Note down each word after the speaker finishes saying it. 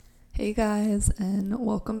Hey guys, and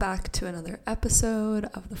welcome back to another episode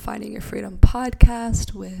of the Finding Your Freedom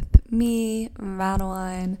podcast with me,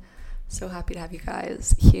 Madeline. So happy to have you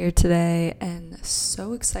guys here today, and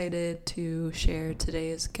so excited to share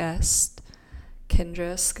today's guest,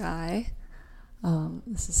 Kendra, Skye.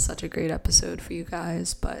 This is such a great episode for you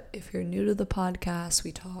guys, but if you're new to the podcast,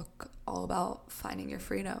 we talk all about finding your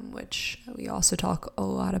freedom, which we also talk a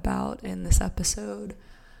lot about in this episode.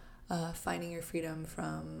 Finding your freedom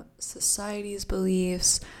from society's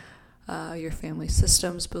beliefs, your family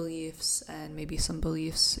system's beliefs, and maybe some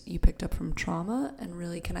beliefs you picked up from trauma, and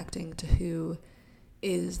really connecting to who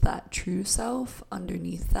is that true self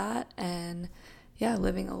underneath that, and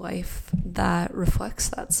living a life that reflects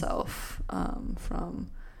that self, from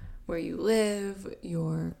where you live,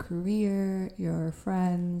 your career, your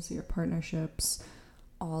friends, your partnerships,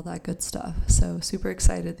 all that good stuff. So super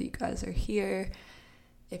excited that you guys are here.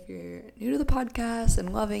 If you're new to the podcast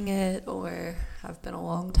and loving it, or have been a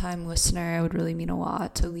long time listener, it would really mean a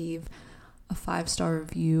lot to leave a 5-star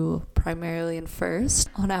review, primarily and first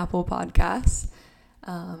on Apple Podcasts,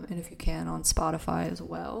 and if you can on Spotify as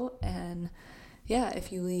well. And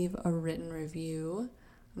if you leave a written review,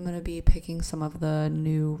 I'm going to be picking some of the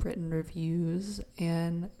new written reviews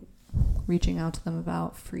and reaching out to them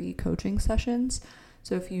about free coaching sessions.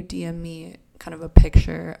 So if you DM me kind of a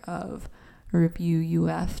picture of a review you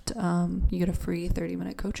left, you get a free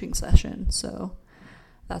 30-minute coaching session. So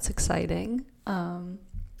that's exciting.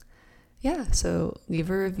 So leave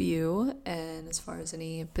a review. And as far as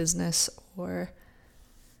any business or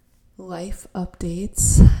life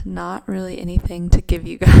updates, not really anything to give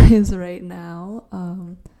you guys right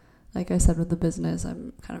now. Like I said, with the business,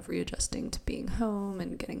 I'm kind of readjusting to being home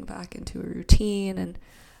and getting back into a routine and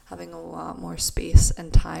having a lot more space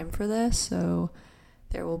and time for this. So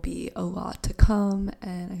there will be a lot to come,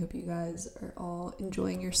 and I hope you guys are all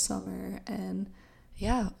enjoying your summer and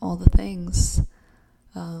all the things.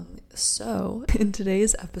 So in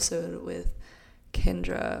today's episode with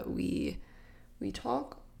Kendra, we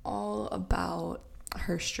talk all about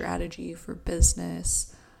her strategy for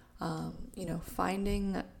business,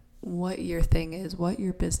 finding what your thing is, what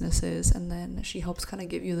your business is, and then she helps kind of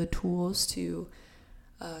give you the tools to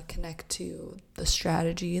connect to the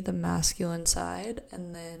strategy, the masculine side,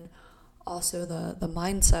 and then also the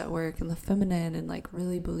mindset work and the feminine, and like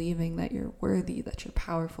really believing that you're worthy, that you're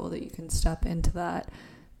powerful, that you can step into that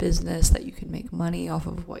business, that you can make money off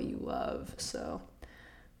of what you love. So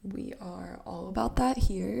we are all about that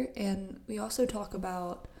here. And we also talk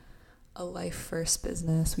about a life first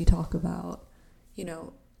business. We talk about,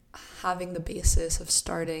 having the basis of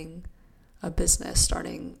starting a business,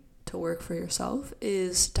 starting to work for yourself,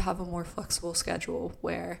 is to have a more flexible schedule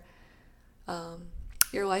where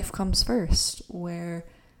your life comes first, where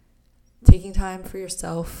taking time for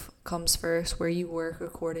yourself comes first, where you work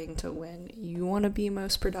according to when you want to be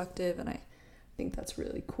most productive. And I think that's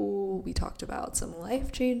really cool. We talked about some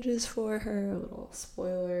life changes for her, a little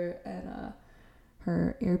spoiler, and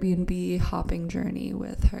her Airbnb hopping journey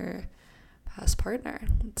with her past partner.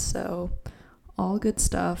 So all good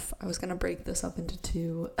stuff. I was going to break this up into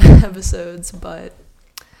 2 episodes, but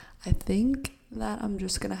I think that I'm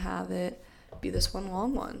just going to have it be this one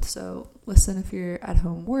long one. So listen if you're at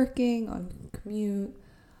home working, on commute,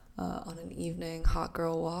 on an evening hot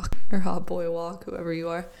girl walk or hot boy walk, whoever you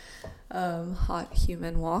are, hot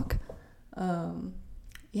human walk. So I'm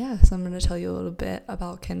going to tell you a little bit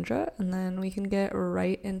about Kendra, and then we can get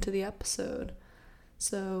right into the episode.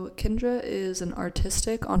 So Kendra is an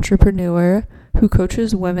artistic entrepreneur who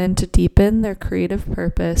coaches women to deepen their creative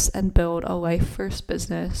purpose and build a life-first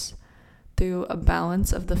business through a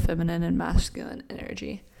balance of the feminine and masculine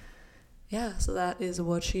energy. So that is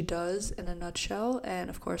what she does in a nutshell. And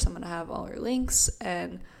of course, I'm going to have all her links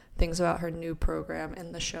and things about her new program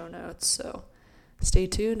in the show notes. So stay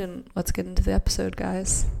tuned and let's get into the episode,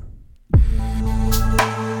 guys.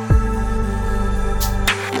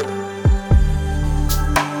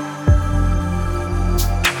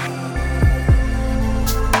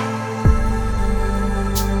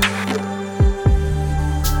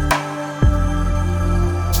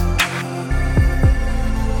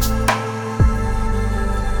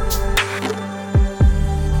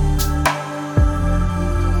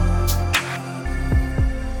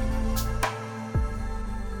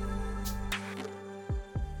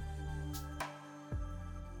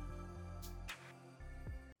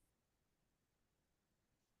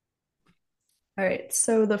 All right,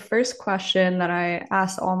 so the first question that I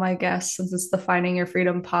ask all my guests, since it's the Finding Your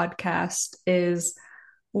Freedom podcast, is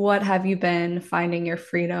what have you been finding your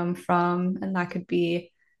freedom from? And that could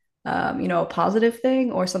be a positive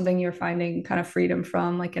thing or something you're finding kind of freedom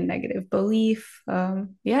from, like a negative belief.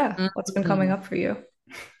 Yeah, what's been coming Mhm. up for you?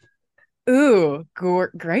 Ooh,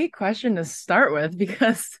 great question to start with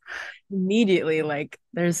because immediately, like,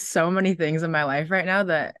 there's so many things in my life right now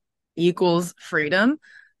that equals freedom.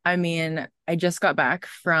 I mean, I just got back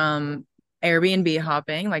from Airbnb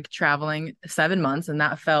hopping, like traveling 7 months, and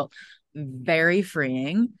that felt very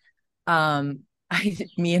freeing.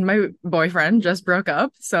 Me and my boyfriend just broke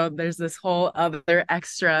up, so there's this whole other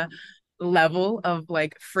extra level of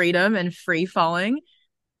like freedom and free falling.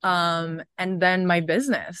 And then my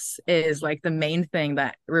business is like the main thing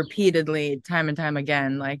that repeatedly, time and time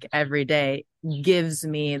again, like every day, gives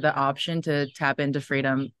me the option to tap into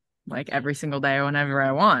freedom like every single day whenever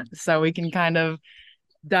I want. So we can kind of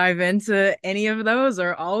dive into any of those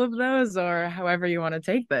or all of those or however you want to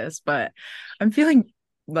take this. But I'm feeling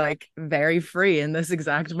like very free in this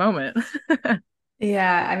exact moment.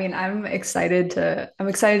 Yeah, I mean, I'm excited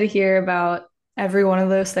to hear about every one of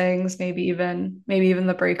those things, maybe even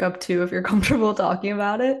the breakup too, if you're comfortable talking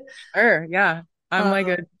about it. Sure, yeah. I'm like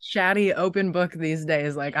a Um, chatty open book these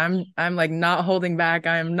days. Like I'm like not holding back.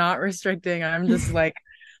 I'm not restricting. I'm just like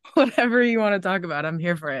whatever you want to talk about, I'm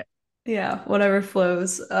here for it. yeah, whatever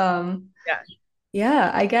flows. Yeah.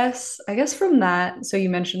 Yeah, I guess from that, so you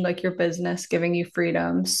mentioned like your business giving you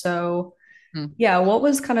freedom. So, Hmm. yeah, what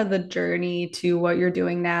was kind of the journey to what you're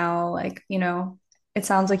doing now? Like, it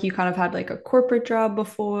sounds like you kind of had like a corporate job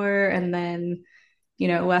before and then,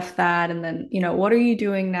 left that and then, what are you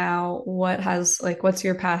doing now? What's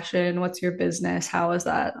your passion? What's your business? How has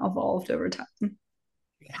that evolved over time?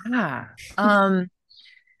 Yeah.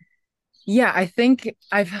 Yeah, I think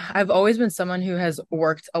I've always been someone who has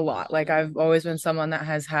worked a lot. Like I've always been someone that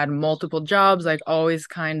has had multiple jobs, like always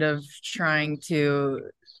kind of trying to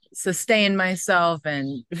sustain myself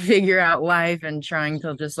and figure out life and trying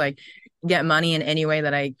to just like get money in any way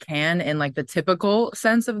that I can in like the typical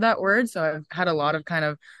sense of that word. So I've had a lot of kind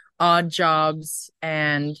of odd jobs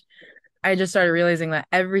and I just started realizing that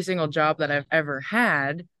every single job that I've ever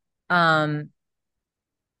had, um,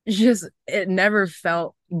 just it never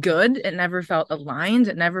felt good. It never felt aligned.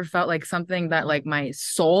 It never felt like something that like my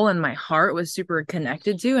soul and my heart was super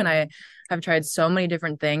connected to. And I have tried so many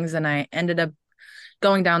different things and I ended up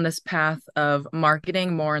going down this path of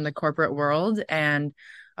marketing more in the corporate world. And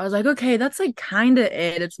I was like, okay, that's like kind of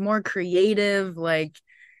it. It's more creative, like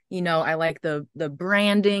I like the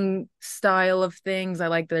branding style of things. I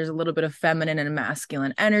like there's a little bit of feminine and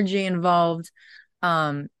masculine energy involved.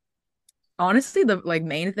 Um, Honestly, the like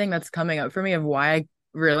main thing that's coming up for me of why I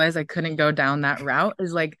realized I couldn't go down that route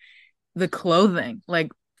is like the clothing.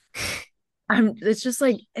 Like it's just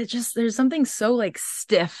like it's just there's something so like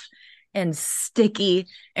stiff and sticky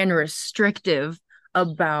and restrictive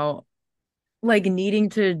about like needing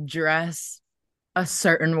to dress a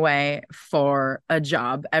certain way for a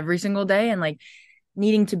job every single day and like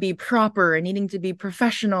needing to be proper and needing to be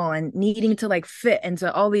professional and needing to like fit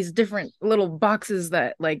into all these different little boxes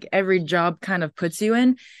that like every job kind of puts you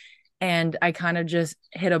in. And I kind of just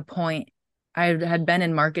hit a point. I had been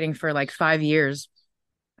in marketing for like 5 years,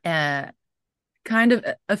 uh, kind of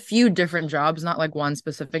a few different jobs, not like one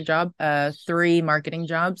specific job, three marketing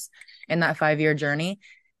jobs in that 5 year journey.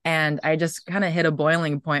 And I just kind of hit a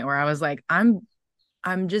boiling point where I was like,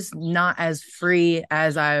 I'm just not as free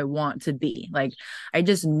as I want to be. Like I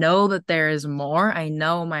just know that there is more. I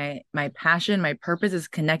know my passion, my purpose is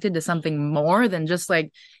connected to something more than just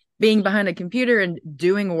like being behind a computer and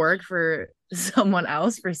doing work for someone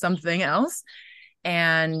else for something else.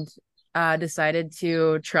 And decided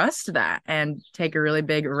to trust that and take a really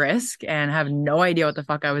big risk and have no idea what the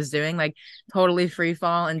fuck I was doing, like totally free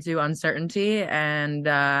fall into uncertainty. And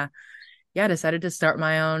yeah, decided to start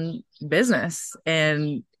my own business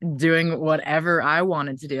and doing whatever I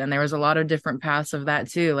wanted to do. And there was a lot of different paths of that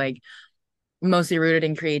too, like mostly rooted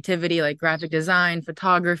in creativity, like graphic design,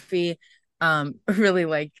 photography, really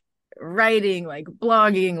like writing, like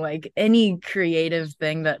blogging, like any creative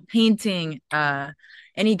thing that painting,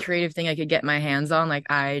 any creative thing I could get my hands on, like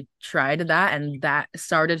I tried that and that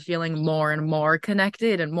started feeling more and more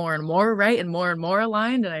connected and more right and more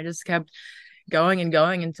aligned. And I just kept going and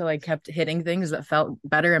going until I kept hitting things that felt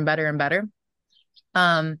better and better and better.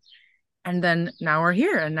 Um, and then now we're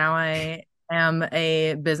here, and now I am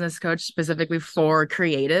a business coach specifically for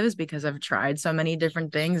creatives because I've tried so many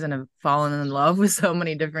different things and have fallen in love with so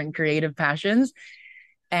many different creative passions.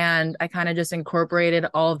 And I kind of just incorporated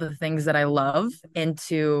all of the things that I love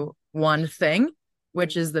into one thing,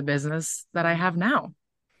 which is the business that I have now.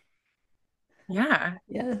 Yeah.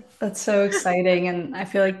 Yeah, that's so exciting. And I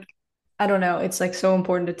feel like I don't know, it's like so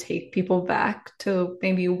important to take people back to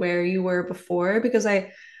maybe where you were before because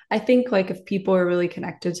I think like if people are really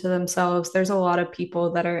connected to themselves, there's a lot of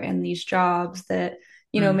people that are in these jobs that,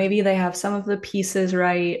 Mm. maybe they have some of the pieces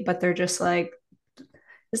right, but they're just like,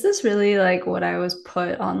 is this really like what I was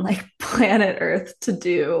put on like planet Earth to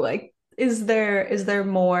do? Like, is there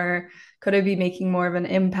more? Could I be making more of an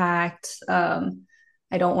impact?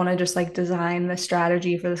 I don't want to just like design the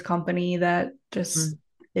strategy for this company that just Mm.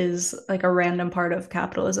 is like a random part of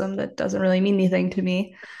capitalism that doesn't really mean anything to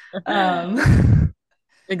me. Um,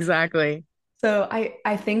 Exactly. so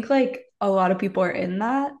I think like a lot of people are in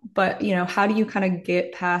that, but how do you kind of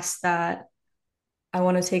get past that? I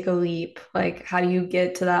want to take a leap. Like, how do you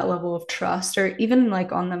get to that level of trust? Or even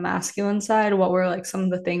like on the masculine side, what were like some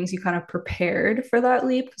of the things you kind of prepared for that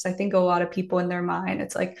leap? Because I think a lot of people in their mind,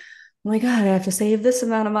 it's like, oh my God, I have to save this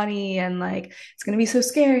amount of money and like it's going to be so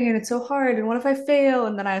scary and it's so hard. And what if I fail?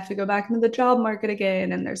 And then I have to go back into the job market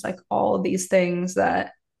again. And there's like all of these things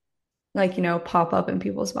that like, pop up in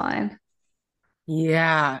people's mind.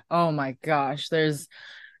 Yeah. Oh my gosh. There's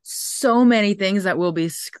so many things that will be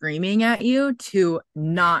screaming at you to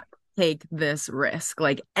not take this risk.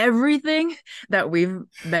 Like everything that we've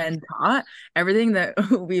been taught, everything that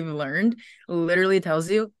we've learned literally tells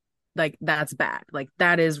you like that's bad. Like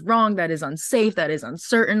that is wrong, that is unsafe, that is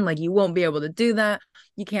uncertain. Like you won't be able to do that.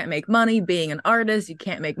 You can't make money being an artist, you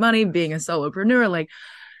can't make money being a solopreneur. Like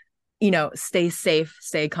stay safe,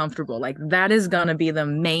 stay comfortable. Like that is going to be the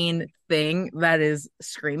main thing that is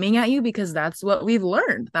screaming at you because that's what we've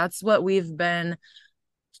learned. That's what we've been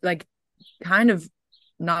like kind of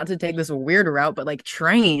not to take this weird route, but like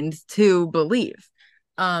trained to believe.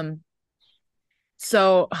 Um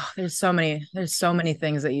so there's so many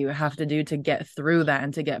things that you have to do to get through that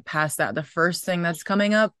and to get past that. The first thing that's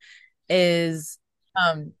coming up is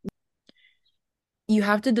um you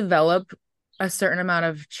have to develop a certain amount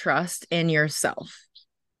of trust in yourself.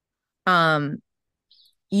 Um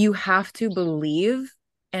you have to believe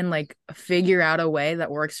and like figure out a way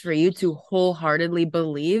that works for you to wholeheartedly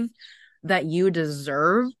believe that you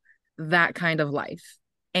deserve that kind of life.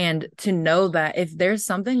 And to know that if there's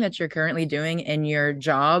something that you're currently doing in your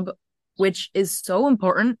job, which is so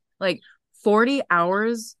important, like 40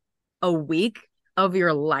 hours a week of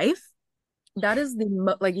your life, that is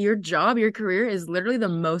like your job, your career is literally the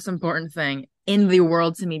most important thing in the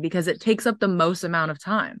world to me because it takes up the most amount of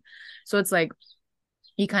time. So it's like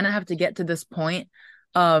you kind of have to get to this point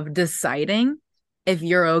of deciding if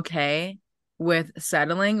you're okay with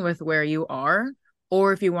settling with where you are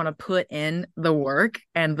or if you want to put in the work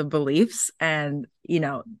and the beliefs and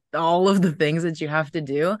all of the things that you have to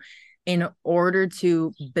do in order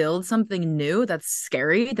to build something new that's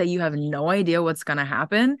scary that you have no idea what's going to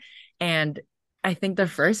happen. And I think the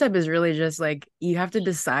first step is really just like you have to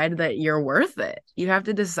decide that you're worth it. You have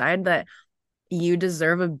to decide that you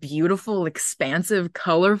deserve a beautiful, expansive,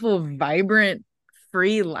 colorful, vibrant,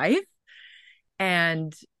 free life.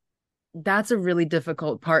 And that's a really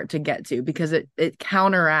difficult part to get to because it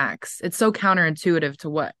counteracts, it's so counterintuitive to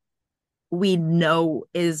what we know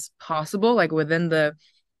is possible, like within the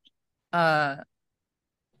uh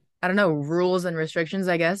I don't know, rules and restrictions,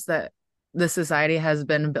 I guess, that the society has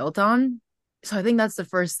been built on. So I think that's the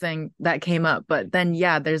first thing that came up. But then,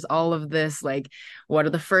 yeah, there's all of this like, what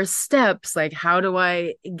are the first steps? Like, how do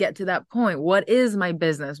I get to that point? What is my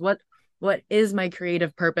business? What is my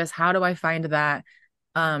creative purpose? How do I find that?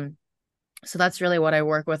 Um, so that's really what I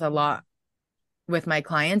work with a lot with my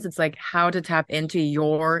clients. It's like how to tap into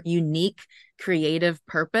your unique creative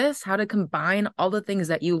purpose, how to combine all the things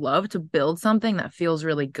that you love to build something that feels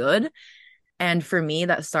really good. And for me,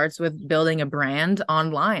 that starts with building a brand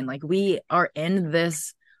online. Like we are in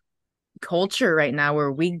this culture right now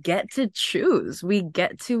where we get to choose, we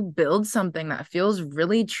get to build something that feels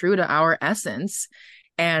really true to our essence.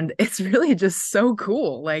 And it's really just so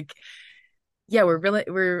cool. Like, yeah,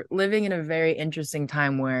 we're living in a very interesting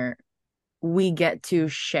time where we get to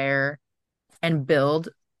share and build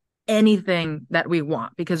anything that we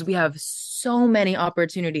want because we have so many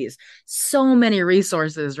opportunities, so many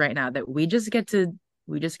resources right now that we just get to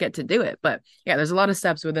do it. But yeah, there's a lot of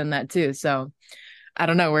steps within that too. So I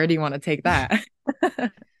don't know, where do you want to take that?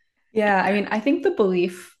 Yeah, I mean, I think the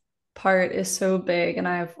belief part is so big, and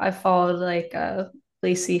I've followed like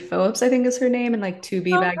Lacey Phillips, I think is her name, and like To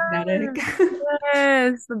Be Oh, Magnetic.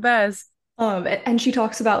 yes, the best. And she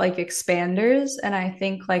talks about like expanders, and I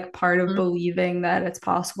think like part of believing that it's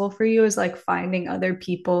possible for you is like finding other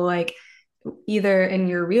people like either in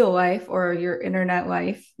your real life or your internet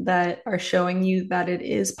life that are showing you that it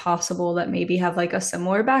is possible that maybe have like a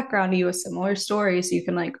similar background to you, a similar story, so you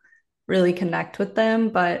can like really connect with them.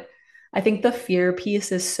 But I think the fear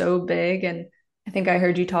piece is so big. And I think I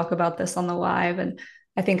heard you talk about this on the live. And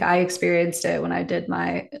I think I experienced it when I did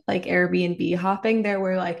my like Airbnb hopping there,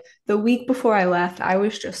 where like the week before I left, I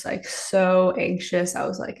was just like so anxious. I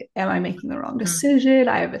was like, am I making the wrong Mm. decision?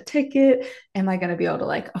 I have a ticket. Am I going to be able to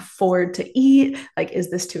like afford to eat? Like,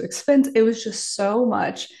 is this too expensive? It was just so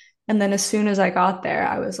much. And then as soon as I got there,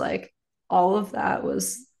 I was like, all of that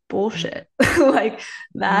was bullshit. Like, Mhm.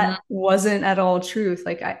 that wasn't at all truth.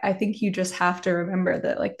 Like, I think you just have to remember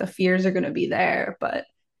that like the fears are going to be there, but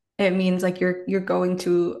it means like you're going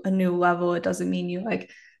to a new level. It doesn't mean you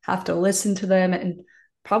like have to listen to them, and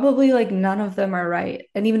probably like none of them are right.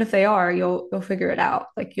 And even if they are, you'll figure it out.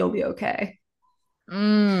 Like you'll be okay.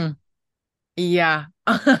 Mm, yeah.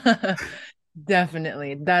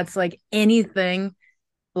 Definitely. That's like anything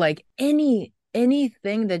that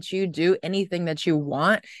you do, anything that you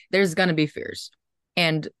want, there's gonna be fears.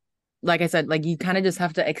 And like I said, like you kind of just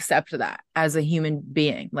have to accept that as a human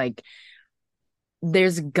being. Like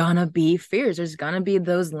there's gonna be fears, there's gonna be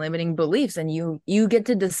those limiting beliefs, and you get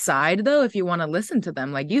to decide though if you want to listen to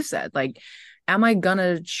them. Like you said, like am I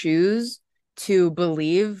gonna choose to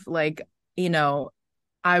believe like, you know,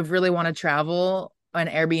 I really want to travel an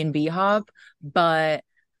Airbnb hop, but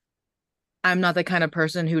I'm not the kind of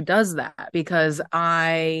person who does that because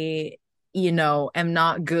am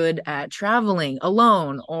not good at traveling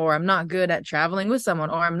alone, or I'm not good at traveling with someone,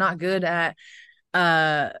 or I'm not good at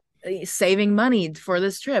uh saving money for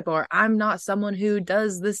this trip, or I'm not someone who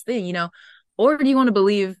does this thing. Or do you want to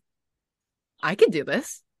believe I could do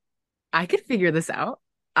this? I could figure this out.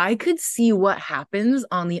 I could see what happens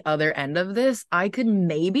on the other end of this. I could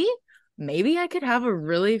maybe I could have a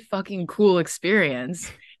really fucking cool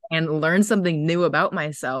experience and learn something new about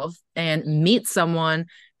myself and meet someone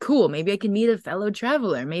cool. Maybe I can meet a fellow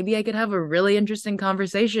traveler. Maybe I could have a really interesting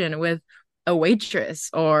conversation with a waitress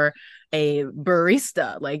or a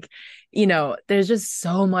barista. Like, there's just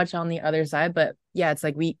so much on the other side. But yeah, it's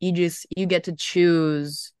like you get to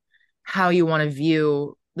choose how you want to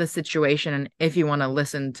view the situation and if you want to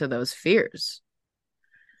listen to those fears.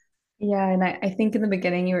 Yeah, and I think in the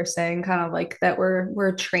beginning you were saying kind of like that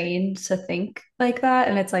we're trained to think like that.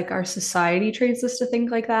 And it's like our society trains us to think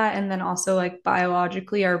like that. And then also like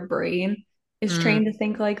biologically our brain is Mm. trained to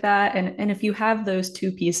think like that. And if you have those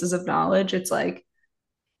two pieces of knowledge, it's like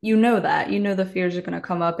you know that. You know the fears are gonna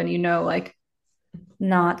come up and you know like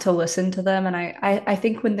not to listen to them. And I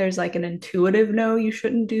think when there's like an intuitive no, you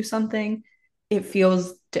shouldn't do something, it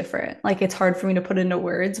feels different. Like it's hard for me to put into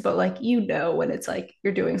words, but like when it's like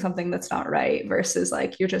you're doing something that's not right versus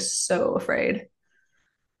like you're just so afraid.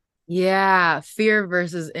 Yeah, fear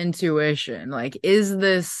versus intuition. Like, is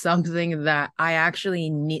this something that I actually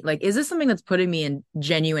need? Like, is this something that's putting me in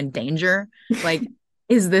genuine danger? Like,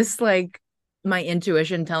 is this like my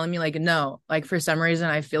intuition telling me, like, no, like for some reason,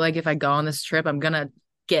 I feel like if I go on this trip, I'm gonna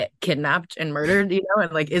get kidnapped and murdered,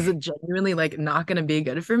 And like, is it genuinely like not gonna be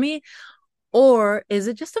good for me? Or is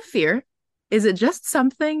it just a fear? Is it just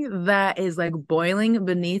something that is like boiling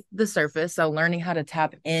beneath the surface? So learning how to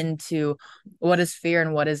tap into what is fear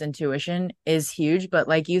and what is intuition is huge. But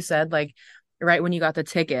like you said, like right when you got the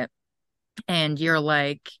ticket and you're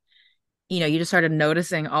like, you just started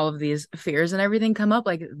noticing all of these fears and everything come up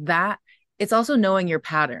like that. It's also knowing your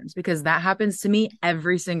patterns because that happens to me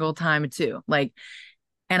every single time too. Like,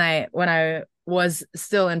 and when I was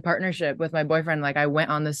still in partnership with my boyfriend, like I went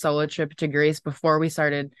on this solo trip to Greece before we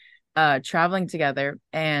started traveling together,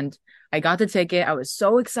 and I got the ticket. I was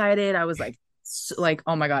so excited. I was like,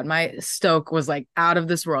 oh my God, my stoke was like out of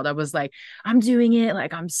this world. I was like, I'm doing it.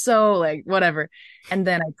 Like, I'm so like whatever. And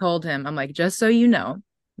then I told him, I'm like, just so you know,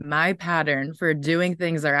 my pattern for doing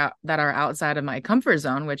things that are outside of my comfort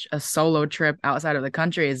zone, which a solo trip outside of the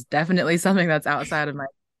country is definitely something that's outside of my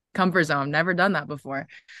comfort zone. I've never done that before.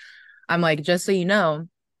 I'm like, just so you know,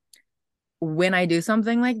 when I do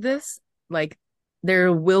something like this, like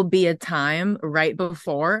there will be a time right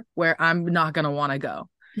before where I'm not going to want to go.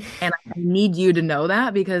 And I need you to know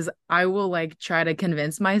that because I will like try to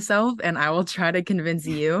convince myself and I will try to convince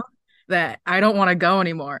you that I don't want to go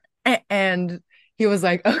anymore. And he was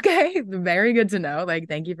like, okay, very good to know. Like,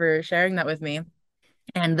 thank you for sharing that with me.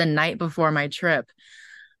 And the night before my trip,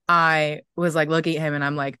 I was like looking at him and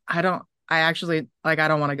I'm like, I don't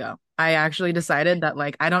want to go. I actually decided that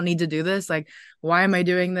like I don't need to do this. Like, why am I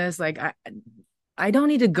doing this? Like I don't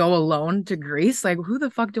need to go alone to Greece. Like, who the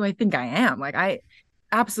fuck do I think I am? Like I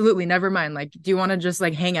absolutely never mind. Like, do you want to just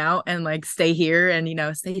like hang out and like stay here and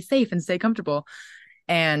stay safe and stay comfortable?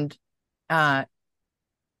 And uh,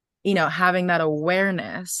 having that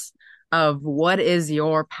awareness of what is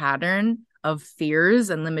your pattern of fears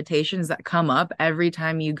and limitations that come up every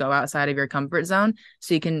time you go outside of your comfort zone.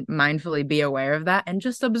 So you can mindfully be aware of that and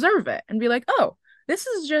just observe it and be like, oh, this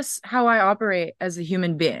is just how I operate as a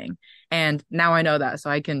human being. And now I know that, so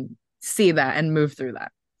I can see that and move through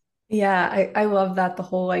that. Yeah, I love that the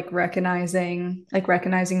whole recognizing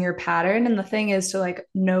your pattern. And the thing is to like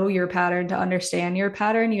know your pattern, to understand your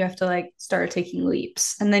pattern, you have to like start taking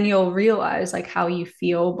leaps. And then you'll realize like how you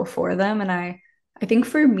feel before them. And I think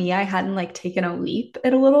for me, I hadn't like taken a leap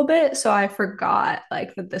in a little bit. So I forgot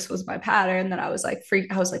like that this was my pattern. That I was like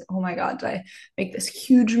I was like, oh my God, did I make this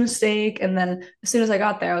huge mistake? And then as soon as I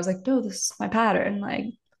got there, I was like, no, this is my pattern. Like,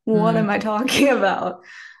 what Mm. am I talking about?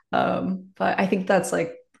 But I think that's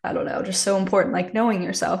like I don't know, just so important. Like knowing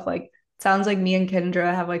yourself. Like it sounds like me and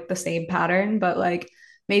Kendra have like the same pattern, but like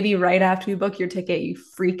maybe right after you book your ticket, you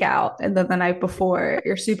freak out. And then the night before,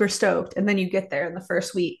 you're super stoked. And then you get there in the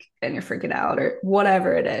first week and you're freaking out or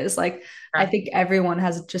whatever it is. Like I think everyone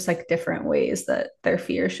has just like different ways that their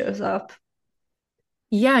fear shows up.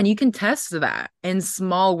 Yeah, and you can test that in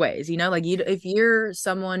small ways, like if you're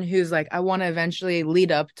someone who's like, I want to eventually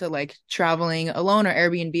lead up to like traveling alone or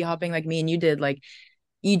Airbnb hopping like me and you did, like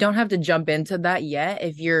you don't have to jump into that yet.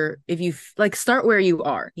 If you like start where you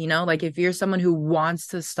are, like if you're someone who wants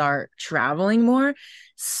to start traveling more,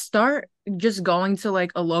 start just going to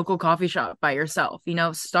like a local coffee shop by yourself,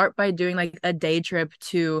 start by doing like a day trip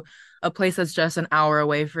to a place that's just an hour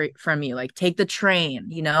away from you. Like take the train,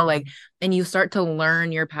 like, and you start to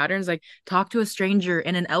learn your patterns, like talk to a stranger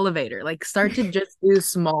in an elevator, like start to just do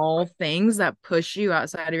small things that push you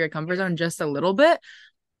outside of your comfort zone just a little bit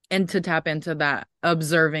and to tap into that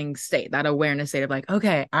observing state, that awareness state of like,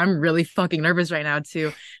 okay, I'm really fucking nervous right now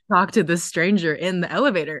to talk to this stranger in the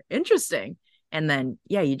elevator. Interesting. And then,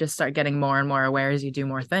 yeah, you just start getting more and more aware as you do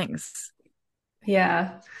more things.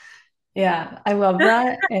 Yeah. Yeah. I love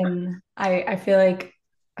that. And I feel like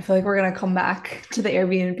we're gonna come back to the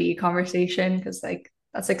Airbnb conversation because like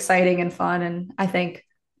that's exciting and fun. And I think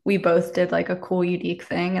we both did like a cool, unique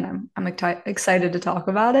thing, and excited to talk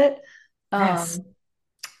about it. Yes. Um,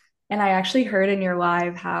 And I actually heard in your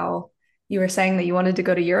live how you were saying that you wanted to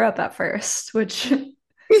go to Europe at first, which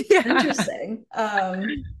is Yeah. interesting.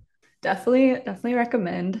 Definitely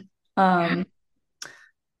recommend. Um,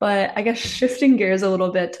 but I guess shifting gears a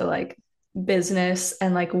little bit to like business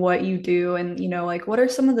and like what you do and like what are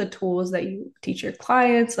some of the tools that you teach your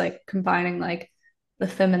clients, like combining like the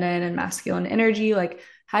feminine and masculine energy? Like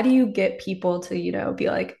how do you get people to, be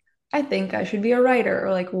like, I think I should be a writer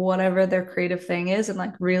or like whatever their creative thing is and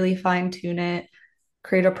like really fine tune it,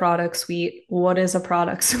 create a product suite. What is a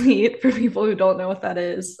product suite for people who don't know what that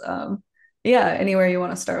is? Yeah, anywhere you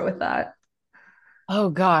want to start with that. Oh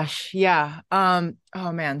gosh, yeah. Oh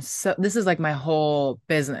man, so this is like my whole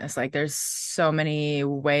business. Like there's so many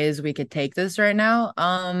ways we could take this right now.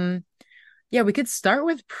 Yeah, we could start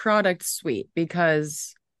with product suite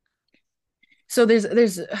because so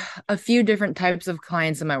there's a few different types of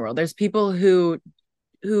clients in my world. There's people who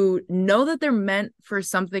know that they're meant for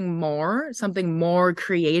something more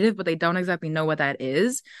creative, but they don't exactly know what that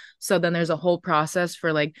is. So then there's a whole process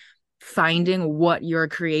for like finding what your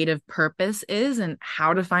creative purpose is and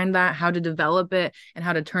how to find that, how to develop it, and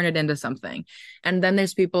how to turn it into something. And then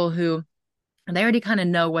there's people who they already kind of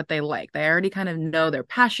know what they like. They already kind of know their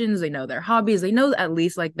passions, they know their hobbies, they know at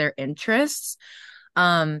least like their interests.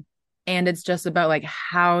 Um, and it's just about like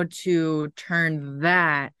how to turn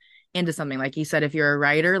that into something. Like you said, if you're a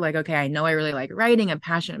writer, like, okay, I know I really like writing, I'm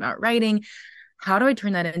passionate about writing. How do I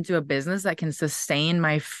turn that into a business that can sustain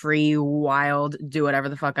my free, wild, do whatever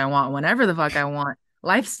the fuck I want, whenever the fuck I want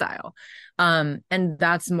lifestyle? And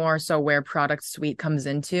that's more so where product suite comes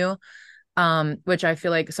into. Which I feel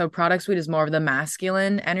like so product suite is more of the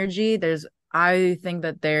masculine energy. I think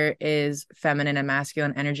that there is feminine and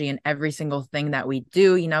masculine energy in every single thing that we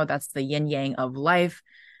do. That's the yin yang of life.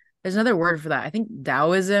 There's another word for that. I think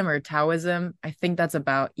Taoism or Taoism. I think that's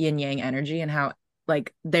about yin yang energy and how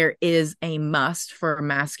like there is a must for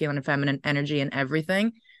masculine and feminine energy in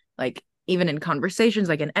everything, like even in conversations,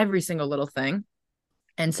 like in every single little thing.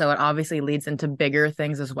 And so it obviously leads into bigger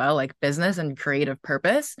things as well, like business and creative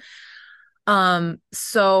purpose.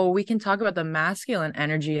 So we can talk about the masculine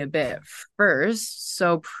energy a bit first.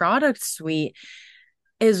 So product suite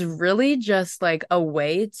is really just like a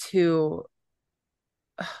way to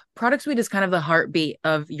product suite is kind of the heartbeat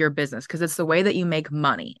of your business because it's the way that you make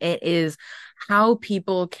money. It is how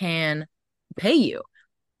people can pay you.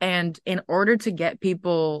 And in order to get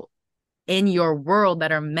people in your world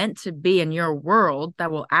that are meant to be in your world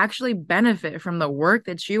that will actually benefit from the work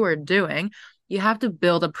that you are doing, you have to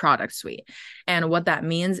build a product suite. And what that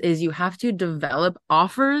means is you have to develop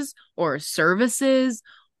offers or services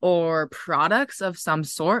or products of some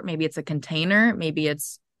sort. Maybe it's a container,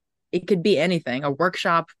 it could be anything, a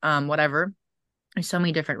workshop, whatever. There's so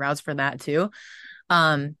many different routes for that too.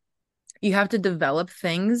 Um, you have to develop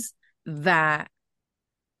things that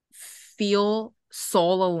feel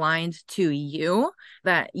soul aligned to you,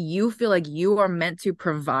 that you feel like you are meant to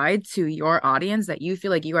provide to your audience, that you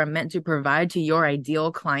feel like you are meant to provide to your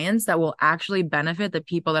ideal clients that will actually benefit the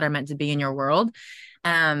people that are meant to be in your world.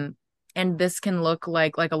 Um, and this can look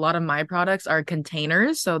like a lot of my products are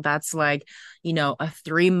containers. So that's like, a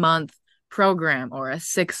 3 month program or a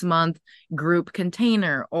 6 month group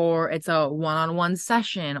container, or it's a one-on-one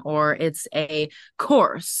session, or it's a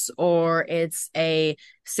course, or it's a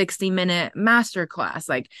 60-minute masterclass.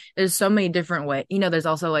 Like there's so many different ways. There's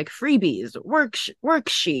also like freebies,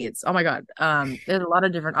 worksheets. Oh my God. There's a lot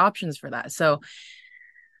of different options for that. So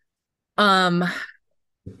um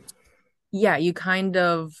yeah, you kind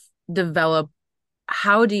of develop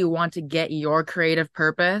how do you want to get your creative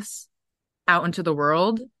purpose out into the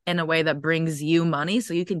world in a way that brings you money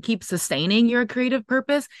so you can keep sustaining your creative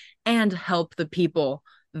purpose and help the people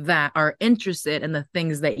that are interested in the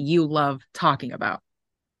things that you love talking about.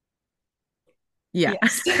 Yeah.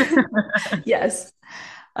 Yes. Yes.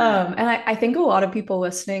 And I think a lot of people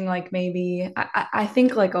listening, like maybe I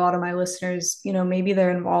think like a lot of my listeners, maybe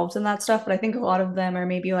they're involved in that stuff, but I think a lot of them are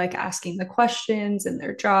maybe like asking the questions in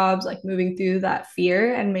their jobs, like moving through that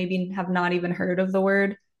fear and maybe have not even heard of the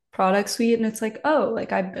word product suite. And it's like, oh,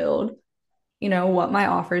 like I build, what my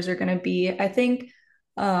offers are going to be. I think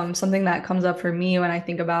something that comes up for me when I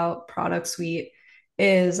think about product suite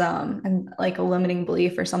is and like a limiting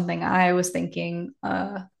belief or something I was thinking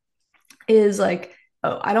is like,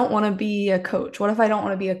 oh, I don't want to be a coach. What if I don't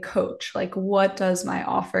want to be a coach? Like, what does my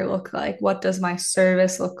offer look like? What does my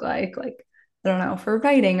service look like? Like, I don't know, for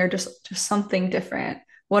writing or just something different.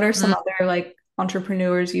 What are some Mm, other like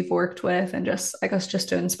entrepreneurs you've worked with and just I guess just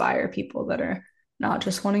to inspire people that are not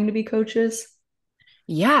just wanting to be coaches?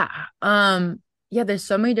 yeah. Yeah, there's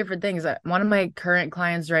so many different things. One of my current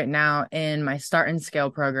clients right now in my Start and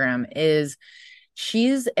Scale program is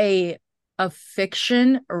she's a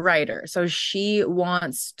fiction writer. So she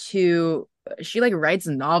like writes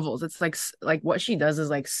novels. It's like what she does is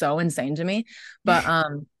like so insane to me. But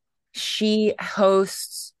she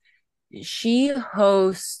hosts she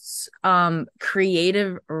hosts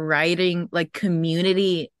creative writing like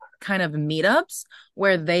community kind of meetups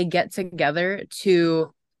where they get together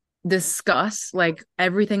to discuss like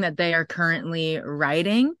everything that they are currently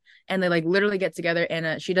writing, and they like literally get together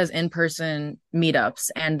and she does in-person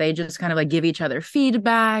meetups, and they just kind of like give each other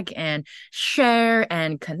feedback and share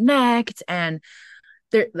and connect. And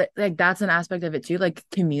there like that's an aspect of it too, like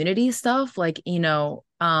community stuff, like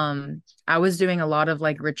I was doing a lot of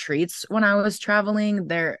like retreats when I was traveling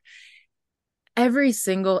there. Every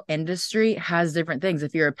single industry has different things.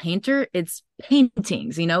 If you're a painter, it's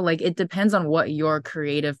paintings, like it depends on what your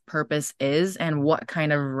creative purpose is and what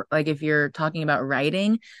kind of, like, if you're talking about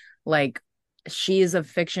writing, like she is a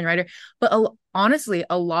fiction writer. But honestly,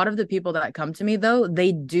 a lot of the people that come to me though,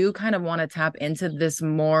 they do kind of want to tap into this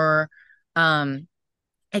more um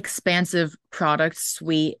expansive product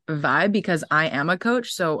suite vibe because I am a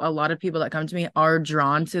coach. So a lot of people that come to me are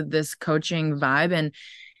drawn to this coaching vibe, and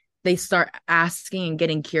they start asking and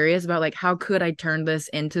getting curious about like how could I turn this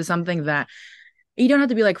into something that you don't have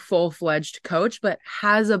to be like full-fledged coach, but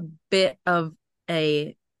has a bit of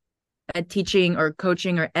a a teaching or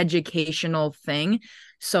coaching or educational thing.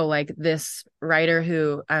 So like this writer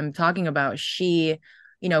who I'm talking about, she,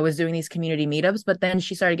 was doing these community meetups, but then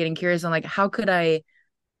she started getting curious on like how could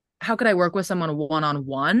I work with someone one on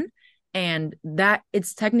one? And that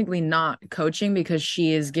it's technically not coaching because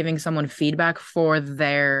she is giving someone feedback for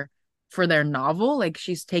their novel. Like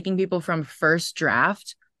she's taking people from first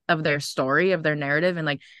draft of their story, of their narrative, and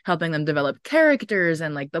like helping them develop characters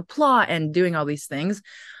and like the plot and doing all these things.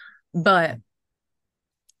 But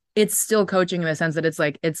it's still coaching in the sense that it's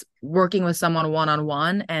like it's working with someone one on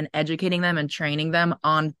one and educating them and training them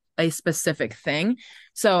on a specific thing.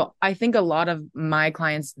 So I think a lot of my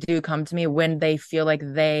clients do come to me when they feel like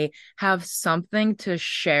they have something to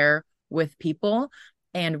share with people,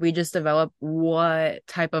 and we just develop what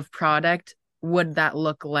type of product would that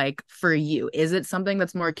look like for you? Is it something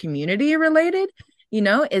that's more community related?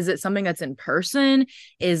 Is it something that's in person?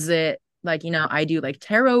 Is it like, I do like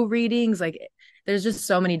tarot readings, like there's just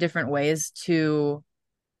so many different ways to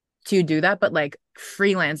do that. But like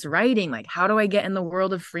freelance writing, like how do I get in the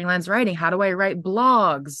world of freelance writing? How do I write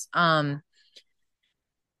blogs?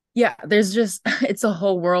 Yeah, there's just it's a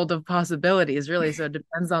whole world of possibilities, really. So it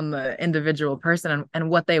depends on the individual person and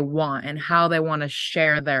what they want and how they want to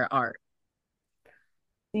share their art.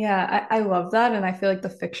 Yeah, I love that. And I feel like the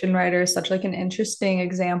fiction writer is such like an interesting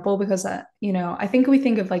example because I think we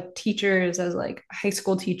think of like teachers as like high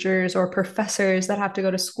school teachers or professors that have to go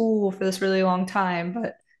to school for this really long time.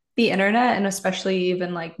 But the internet and especially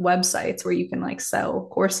even like websites where you can like sell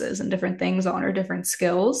courses and different things on or different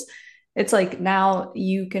skills, it's like now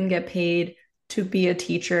you can get paid to be a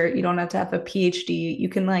teacher. You don't have to have a PhD. You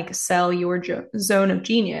can like sell your zone of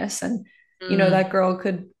genius. And Mm. that girl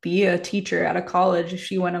could be a teacher at a college if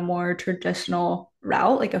she went a more traditional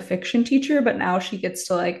route, like a fiction teacher, but now she gets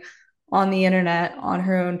to like on the internet on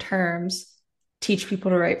her own terms teach people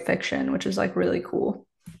to write fiction, which is like really cool.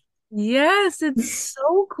 Yes, it's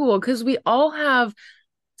so cool because we all have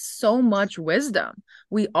so much wisdom.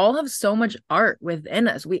 We all have so much art within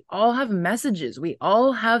us. We all have messages. We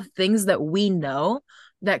all have things that we know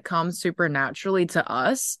that come supernaturally to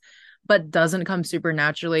us, but doesn't come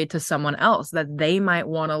supernaturally to someone else that they might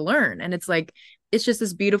want to learn. And it's like, it's just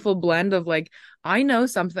this beautiful blend of like, I know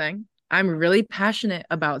something. I'm really passionate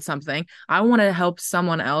about something. I want to help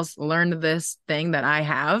someone else learn this thing that I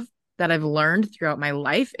have that I've learned throughout my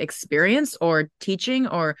life experience or teaching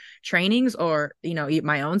or trainings or,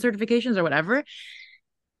 my own certifications or whatever,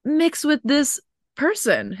 mix with this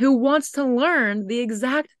person who wants to learn the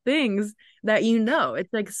exact things that you know.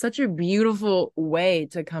 It's like such a beautiful way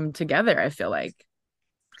to come together, I feel like.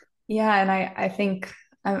 Yeah, and I think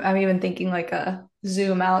I'm even thinking like a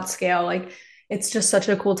zoom out scale. Like it's just such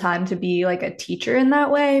a cool time to be like a teacher in that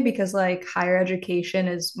way because like higher education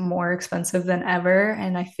is more expensive than ever.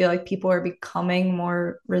 And I feel like people are becoming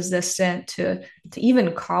more resistant to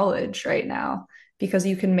even college right now because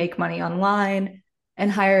you can make money online and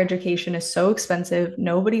higher education is so expensive.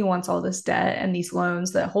 Nobody wants all this debt and these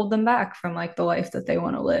loans that hold them back from like the life that they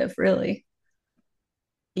want to live, really.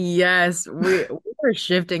 Yes, we're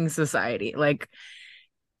shifting society. Like,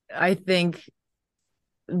 I think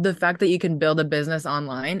the fact that you can build a business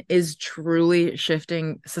online is truly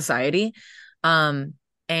shifting society. Um,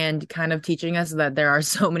 and kind of teaching us that there are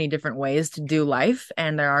so many different ways to do life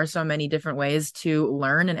and there are so many different ways to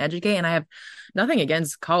learn and educate. And I have nothing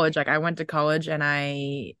against college. Like I went to college and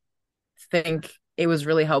I think it was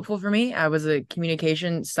really helpful for me. I was a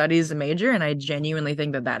communication studies major and I genuinely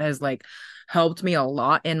think that that has like helped me a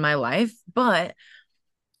lot in my life. But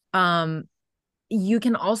um you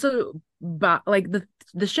can also buy like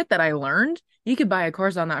the shit that I learned, you could buy a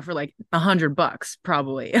course on that for like $100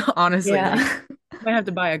 probably, honestly. Like Yeah. you might have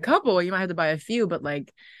to buy a couple, you might have to buy a few, but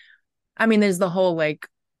like I mean, there's the whole like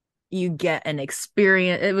you get an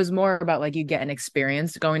experience. It was more about like you get an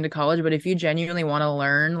experience going to college, but if you genuinely want to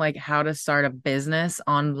learn like how to start a business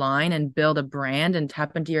online and build a brand and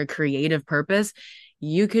tap into your creative purpose,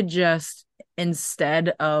 you could just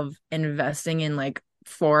instead of investing in like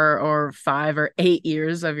 4 or 5 or 8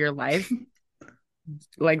 years of your life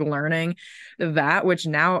like learning that, which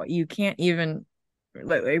now you can't even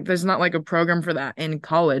like there's not like a program for that in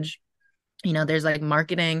college. There's like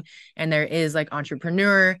marketing and there is like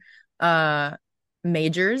entrepreneur uh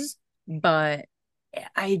majors, but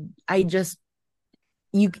I just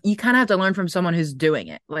you kind of have to learn from someone who's doing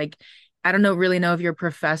it. Like I don't know really know if your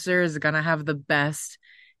professor is gonna have the best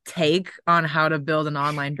take on how to build an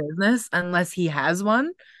online business unless he has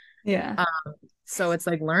one. Yeah. Um, so it's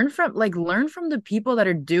like learn from the people that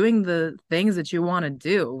are doing the things that you want to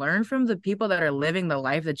do. Learn from the people that are living the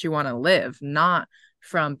life that you want to live, not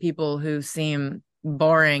from people who seem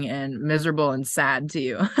boring and miserable and sad to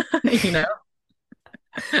you, you know?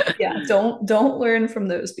 Yeah, don't learn from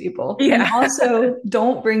those people. And Yeah. also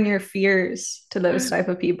don't bring your fears to those type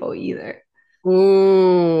of people either.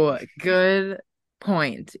 Ooh, good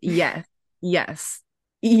point. Yes. Yes.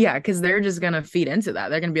 Yeah, because they're just gonna feed into that.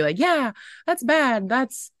 They're gonna be like, yeah, that's bad.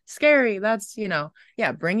 That's scary.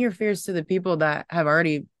 Yeah, bring your fears to the people that have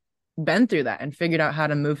already been through that and figured out how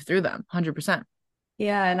to move through them. 100%.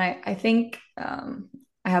 Yeah, and I think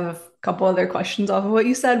I have a couple other questions off of what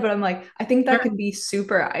you said, but I'm like, I think that Sure. can be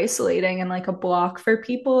super isolating and like a block for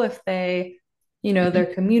people if their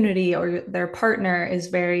community or their partner is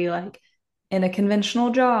very like in a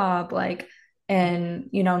conventional job, like, and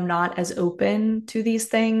not as open to these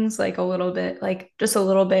things, like a little bit, like just a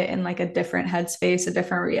little bit in like a different headspace, a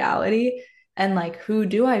different reality. And like, who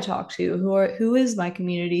do I talk to? Who is my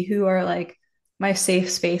community? Who are like my safe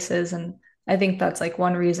spaces? And I think that's like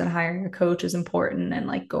one reason hiring a coach is important and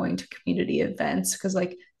like going to community events because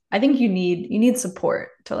like I think you need support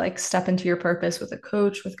to like step into your purpose with a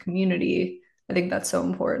coach, with community. I think that's so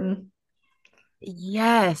important.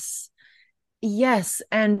 Yes. Yes,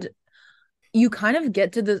 and you kind of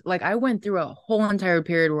get to the like I went through a whole entire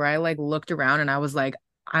period where I like looked around and I was like,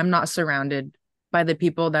 I'm not surrounded by the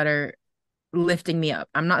people that are lifting me up.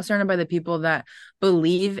 I'm not surrounded by the people that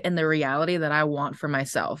believe in the reality that I want for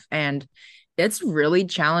myself. And it's really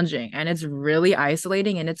challenging and it's really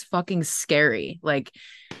isolating and it's fucking scary. Like,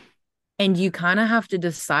 and you kind of have to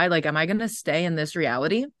decide, like, am I going to stay in this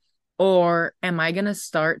reality or am I going to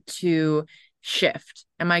start to shift?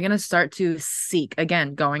 Am I going to start to seek,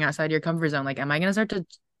 again, going outside your comfort zone? Like, am I going to start to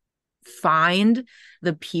find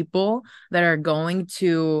the people that are going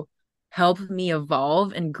to help me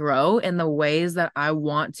evolve and grow in the ways that I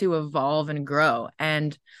want to evolve and grow?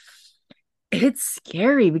 And it's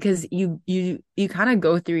scary because you kind of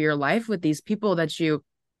go through your life with these people that you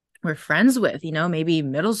were friends with, maybe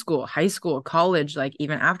middle school, high school, college, like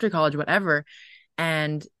even after college, whatever.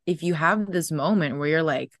 And if you have this moment where you're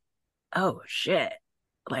like, oh shit,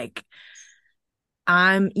 like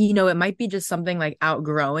it might be just something like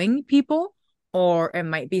outgrowing people, or it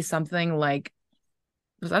might be something like,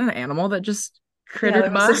 was that an animal that just Yeah, crittered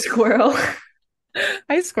that was a my squirrel.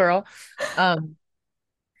 hi squirrel? Um,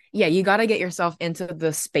 yeah, you got to get yourself into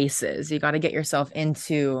the spaces. You got to get yourself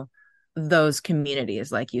into those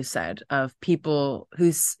communities, like you said, of people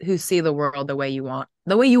who see the world the way you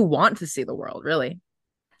want to see the world, really.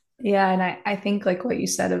 Yeah, and I think like what you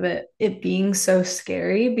said of it being so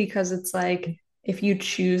scary because it's like if you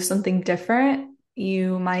choose something different,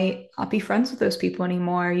 you might not be friends with those people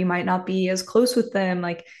anymore. You might not be as close with them.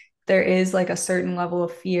 Like there is like a certain level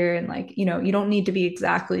of fear and like, you don't need to be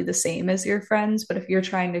exactly the same as your friends, but if you're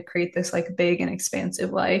trying to create this like big and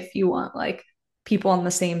expansive life, you want like people on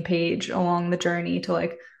the same page along the journey to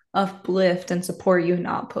like uplift and support you,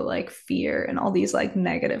 not put like fear and all these like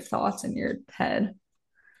negative thoughts in your head.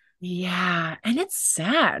 Yeah, and it's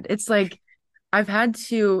sad. It's like I've had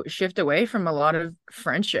to shift away from a lot of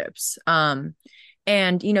friendships.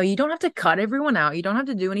 And you don't have to cut everyone out. You don't have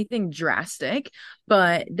to do anything drastic,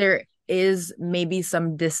 but there is maybe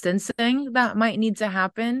some distancing that might need to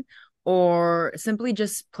happen, or simply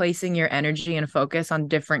just placing your energy and focus on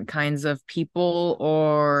different kinds of people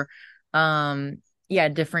or yeah,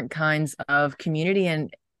 different kinds of community.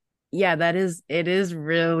 And yeah, it is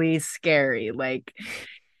really scary. Like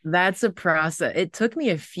that's a process. It took me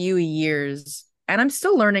a few years, and I'm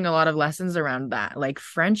still learning a lot of lessons around that. Like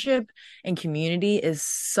friendship and community is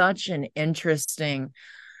such an interesting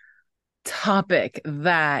topic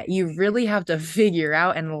that you really have to figure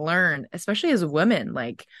out and learn, especially as women.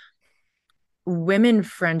 Like women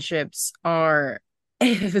friendships are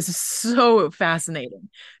it is so fascinating,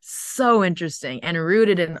 so interesting, and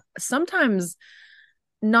rooted in sometimes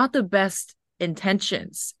not the best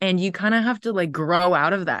intentions. And you kind of have to like grow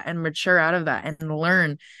out of that and mature out of that and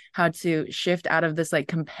learn how to shift out of this like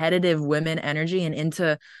competitive women energy and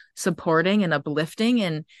into supporting and uplifting.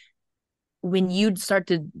 And when you start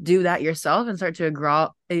to do that yourself and start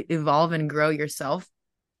to evolve and grow yourself,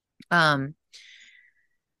 um,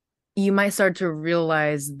 you might start to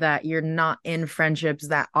realize that you're not in friendships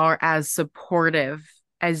that are as supportive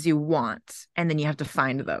as you want. And then you have to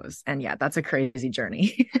find those. And yeah, that's a crazy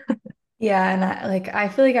journey. Yeah, and I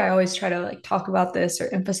feel like I always try to like talk about this or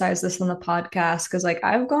emphasize this on the podcast because like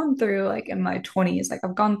I've gone through like in my 20s, like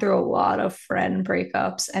I've gone through a lot of friend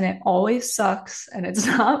breakups and it always sucks and it's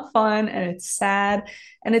not fun and it's sad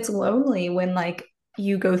and it's lonely when like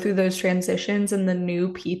you go through those transitions and the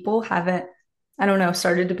new people haven't, I don't know,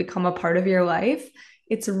 started to become a part of your life.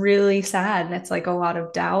 It's really sad and it's like a lot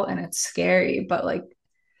of doubt and it's scary, but like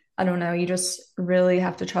I don't know, you just really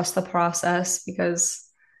have to trust the process because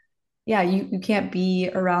yeah, you can't be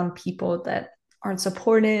around people that aren't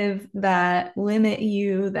supportive, that limit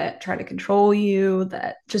you, that try to control you,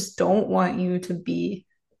 that just don't want you to be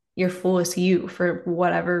your fullest you for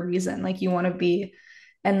whatever reason. Like you want to be,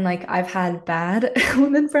 and like I've had bad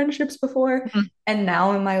women friendships before. And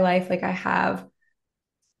now in my life, like I have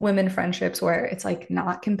women friendships where it's like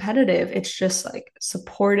not competitive. It's just like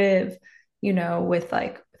supportive, with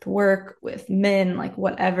like with work, with men, like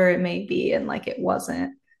whatever it may be. And like it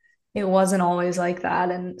wasn't always like that,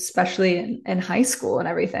 and especially in high school and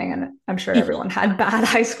everything, and I'm sure everyone had bad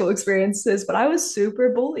high school experiences, but I was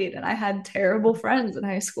super bullied and I had terrible friends in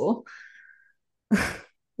high school.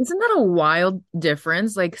 Isn't that a wild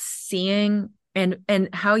difference? Like seeing and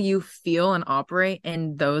how you feel and operate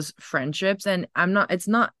in those friendships. And it's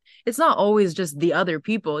not always just the other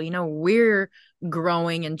people. We're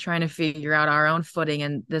growing and trying to figure out our own footing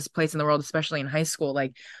in this place in the world, especially in high school.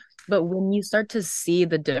 Like, but when you start to see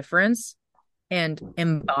the difference and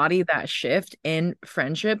embody that shift in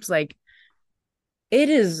friendships, like it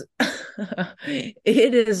is it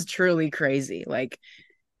is truly crazy. Like,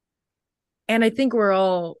 and I think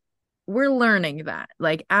we're learning that.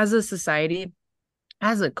 Like as a society,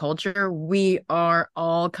 as a culture, we are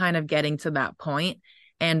all kind of getting to that point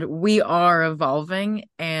and we are evolving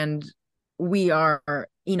and we are,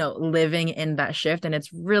 living in that shift. And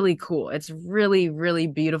it's really cool. It's really, really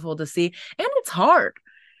beautiful to see. And it's hard.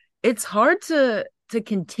 It's hard to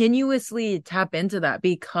continuously tap into that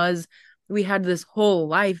because we had this whole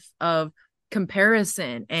life of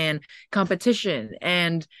comparison and competition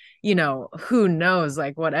and who knows,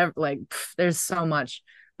 like whatever, like there's so much.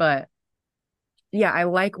 But yeah, I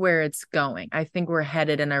like where it's going. I think we're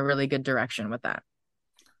headed in a really good direction with that.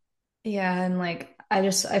 Yeah, and like I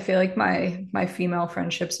feel like my female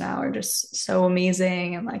friendships now are just so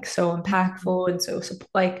amazing and like so impactful and so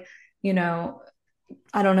like, you know,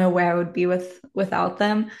 I don't know where I would be without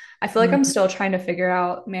them. I feel like I'm Mhm. still trying to figure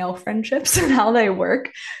out male friendships and how they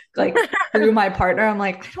work. Like through my partner, I'm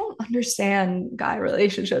like, I don't understand guy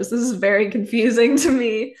relationships. This is very confusing to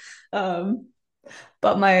me. Um,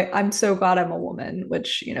 but I'm so glad I'm a woman,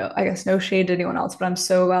 which, I guess no shade to anyone else, but I'm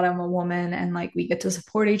so glad I'm a woman and like we get to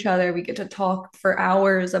support each other. We get to talk for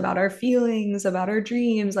hours about our feelings, about our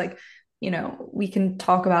dreams. Like, we can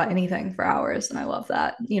talk about anything for hours. And I love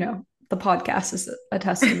that. The podcast is a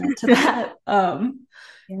testament to that.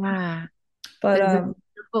 Yeah. But There's a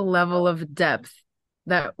beautiful level of depth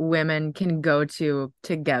that women can go to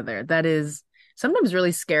together. That is sometimes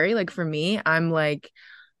really scary. Like for me, I'm like,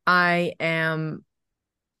 I am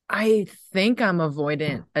I think I'm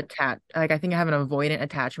avoidant like I think I have an avoidant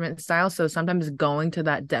attachment style. So sometimes going to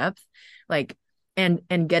that depth, like and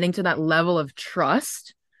getting to that level of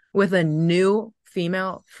trust with a new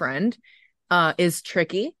female friend is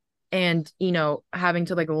tricky. And having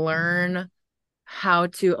to like learn how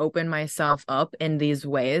to open myself up in these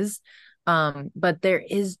ways. But there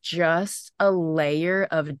is just a layer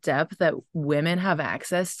of depth that women have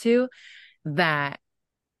access to that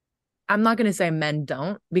I'm not going to say men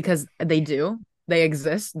don't because they do. They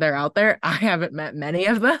exist. They're out there. I haven't met many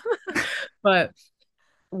of them, but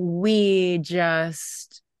we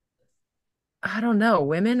just, I don't know.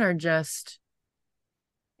 Women are just,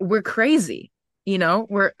 we're crazy.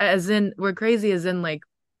 We're crazy as in like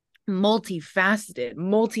multifaceted,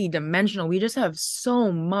 multidimensional. We just have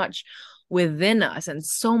so much within us and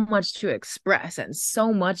so much to express and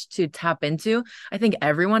so much to tap into. I think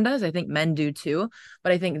everyone does. I think men do too,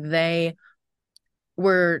 but I think they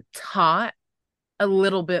were taught a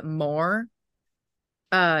little bit more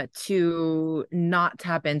to not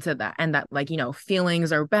tap into that and that like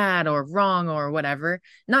feelings are bad or wrong or whatever.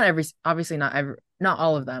 Not every Obviously not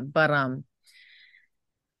all of them, but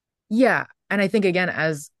yeah. And I think again,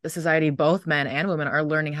 as a society, both men and women are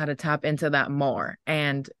learning how to tap into that more.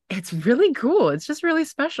 And it's really cool. It's just really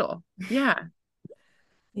special. Yeah.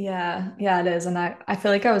 Yeah, yeah, it is. And I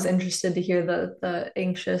feel like I was interested to hear the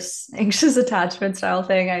anxious attachment style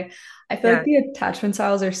thing. I feel like Yeah. the attachment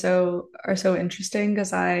styles are so interesting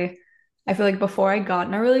because I feel like before I got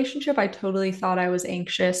in a relationship, I totally thought I was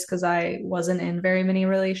anxious because I wasn't in very many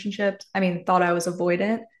relationships. I mean, thought I was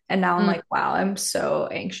avoidant. And now I'm Mm, like, wow, I'm so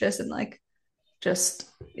anxious and like just,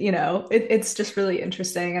 it's just really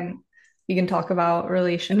interesting. And we can talk about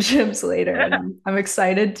relationships later. And I'm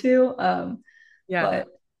excited to. yeah. But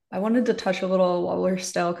I wanted to touch a little while we're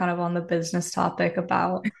still kind of on the business topic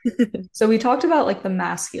about, so we talked about like the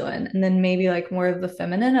masculine and then maybe like more of the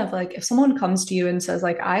feminine of like if someone comes to you and says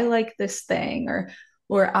like I like this thing or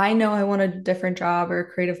I know I want a different job or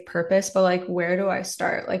a creative purpose, but like where do I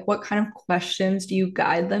start? Like what kind of questions do you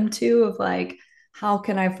guide them to of like how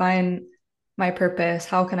can I find my purpose?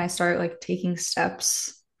 How can I start like taking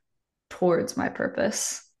steps towards my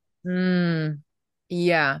purpose? Mm,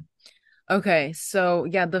 yeah. Okay, so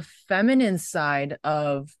yeah, the feminine side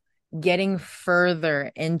of getting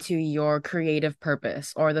further into your creative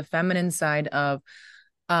purpose or the feminine side of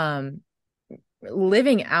um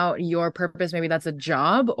living out your purpose, maybe that's a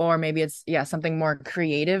job or maybe it's something more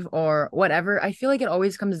creative or whatever. I feel like it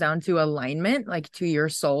always comes down to alignment, like to your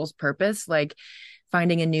soul's purpose, like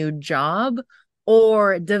finding a new job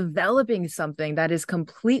or developing something that is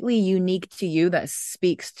completely unique to you that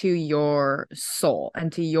speaks to your soul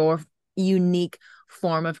and to your unique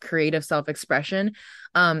form of creative self-expression.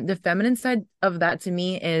 The feminine side of that to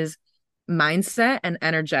me is mindset and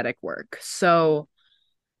energetic work. So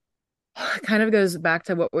it kind of goes back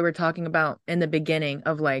to what we were talking about in the beginning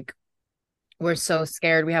of like we're so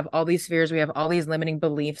scared. We have all these fears, we have all these limiting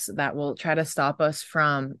beliefs that will try to stop us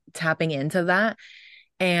from tapping into that.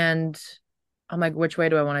 And I'm like, which way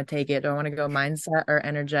do I want to take it? Do I want to go mindset or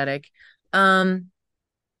energetic? Um,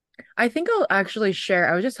 I think I'll actually share.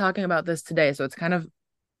 I was just talking about this today, so it's kind of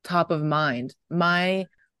top of mind. I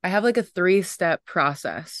have like a three-step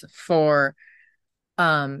process for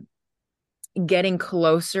um getting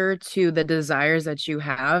closer to the desires that you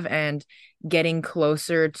have and getting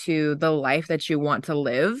closer to the life that you want to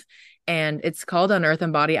live. And it's called Unearth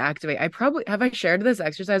and Body Activate. I probably have I shared this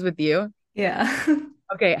exercise with you? Yeah.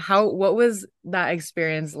 Okay, what was that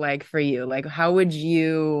experience like for you? Like, how would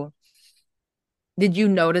you, did you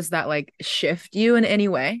notice that like shift you in any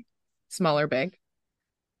way? Small or big?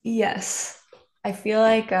 Yes. I feel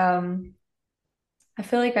like I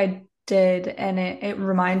feel like I did, and it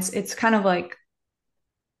reminds, it's kind of like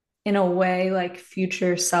in a way like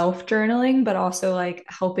future self journaling, but also like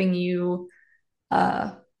helping you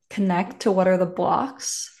uh connect to what are the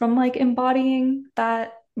blocks from like embodying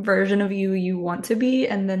that version of you want to be,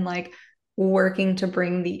 and then like working to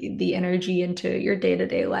bring the energy into your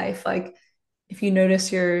day-to-day life. Like if you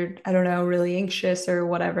notice you're, I don't know, really anxious or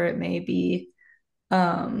whatever it may be,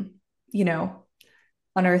 um, you know,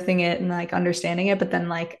 unearthing it and like understanding it, but then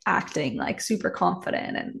like acting like super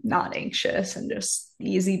confident and not anxious and just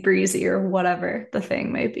easy breezy or whatever the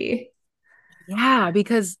thing may be. Yeah,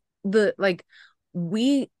 because the like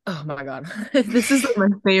oh my God. This is like my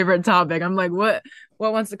favorite topic. I'm like, what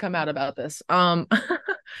wants to come out about this?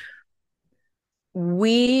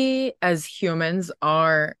 We as humans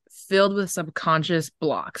are filled with subconscious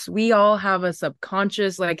blocks. We all have a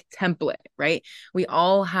subconscious like template, right? We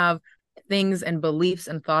all have things and beliefs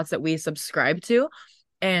and thoughts that we subscribe to.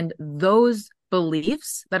 And those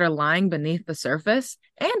beliefs that are lying beneath the surface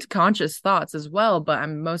and conscious thoughts as well, but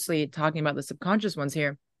I'm mostly talking about the subconscious ones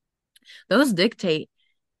here. Those dictate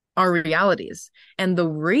our realities. And the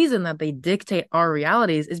reason that they dictate our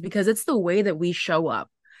realities is because it's the way that we show up.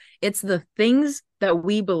 It's the things that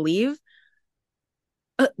we believe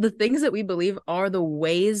are the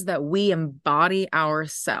ways that we embody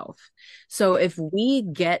ourselves. So if we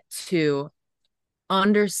get to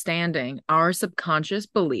understanding our subconscious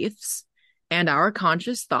beliefs and our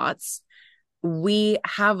conscious thoughts, we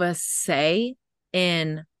have a say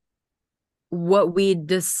in what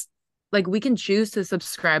like we can choose to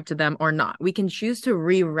subscribe to them or not. We can choose to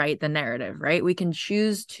rewrite the narrative, right? We can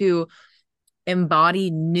choose to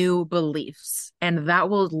embody new beliefs, and that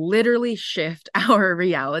will literally shift our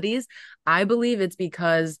realities. I believe it's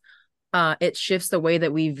because it shifts the way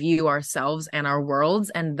that we view ourselves and our worlds,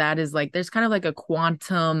 and that is like there's kind of like a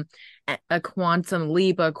quantum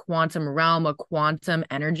leap, a quantum realm, a quantum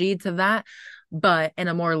energy to that. But in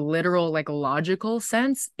a more literal, like logical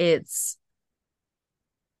sense, it's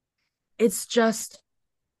just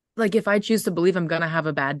like if I choose to believe I'm gonna have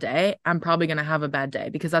a bad day, I'm probably gonna have a bad day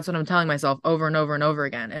because that's what I'm telling myself over and over and over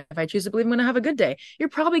again. If I choose to believe I'm gonna have a good day, you're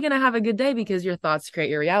probably gonna have a good day because your thoughts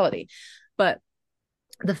create your reality. But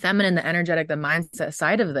the feminine, the energetic, the mindset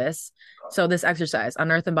side of this, so this exercise,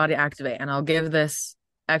 unearth and body activate, and I'll give this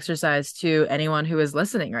exercise to anyone who is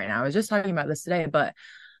listening right now. I was just talking about this today, but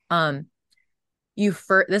um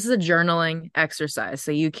this is a journaling exercise,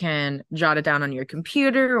 so you can jot it down on your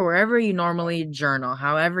computer or wherever you normally journal,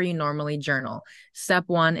 however you normally journal. Step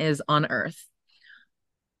one is unearth.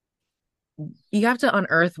 You have to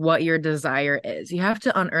unearth what your desire is. You have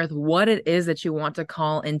to unearth what it is that you want to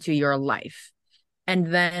call into your life, and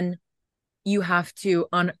then you have to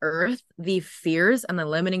unearth the fears and the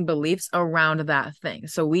limiting beliefs around that thing.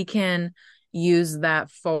 So we can use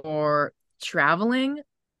that for traveling,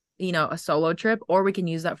 a solo trip, or we can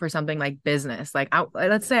use that for something like business. Like,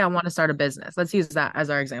 let's say I want to start a business. Let's use that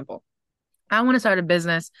as our example. I want to start a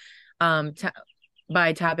business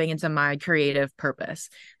by tapping into my creative purpose.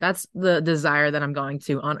 That's the desire that I'm going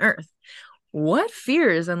to unearth. What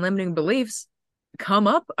fears and limiting beliefs come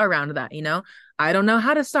up around that? I don't know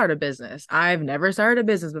how to start a business. I've never started a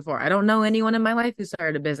business before. I don't know anyone in my life who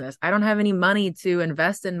started a business. I don't have any money to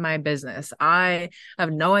invest in my business. I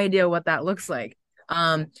have no idea what that looks like.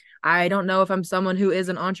 I don't know if I'm someone who is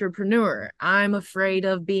an entrepreneur. I'm afraid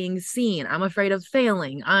of being seen. I'm afraid of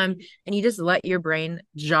failing. And you just let your brain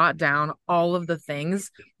jot down all of the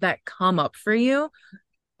things that come up for you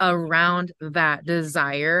around that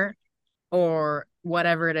desire or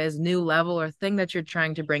whatever it is, new level or thing that you're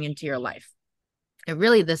trying to bring into your life. And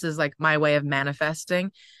really, this is like my way of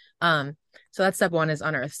manifesting. So that's step one is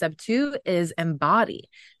unearth. Step two is embody.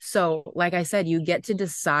 So, like I said, you get to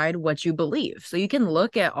decide what you believe. So you can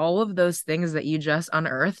look at all of those things that you just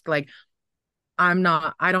unearthed. Like, I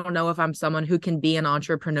don't know if I'm someone who can be an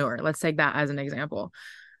entrepreneur. Let's take that as an example.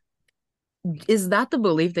 Is that the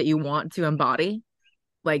belief that you want to embody?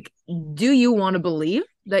 Like, do you want to believe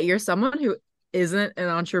that you're someone who isn't an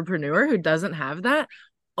entrepreneur, who doesn't have that?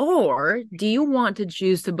 Or do you want to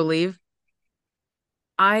choose to believe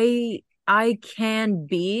I can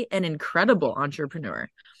be an incredible entrepreneur?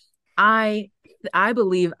 I I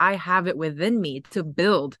believe I have it within me to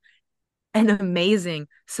build an amazing,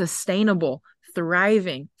 sustainable,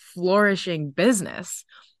 thriving, flourishing business.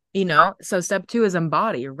 So step two is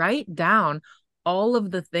embody. Write down all of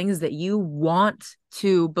the things that you want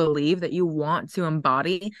to believe, that you want to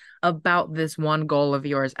embody about this one goal of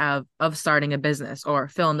yours of starting a business or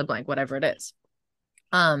fill in the blank, whatever it is.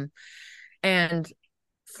 And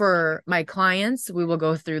for my clients, we will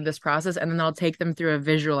go through this process and then I'll take them through a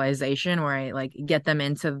visualization where I like get them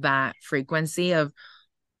into that frequency of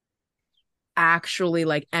actually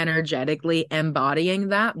like energetically embodying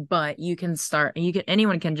that. But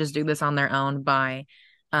anyone can just do this on their own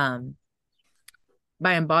um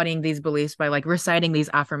by embodying these beliefs, by like reciting these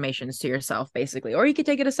affirmations to yourself basically, or you could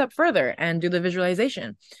take it a step further and do the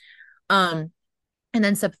visualization. Um and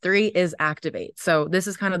then step three is activate. So this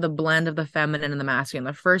is kind of the blend of the feminine and the masculine.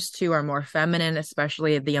 The first two are more feminine,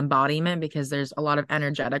 especially the embodiment, because there's a lot of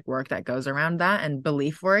energetic work that goes around that and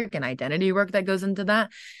belief work and identity work that goes into that.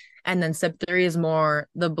 And then step three is more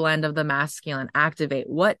the blend of the masculine. Activate.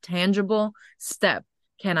 What tangible step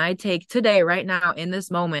can I take today, right now, in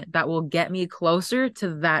this moment, that will get me closer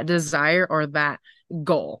to that desire or that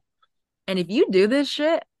goal? And if you do this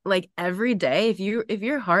shit like every day, if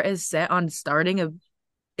your heart is set on starting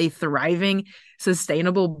a thriving,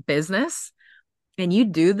 sustainable business, and you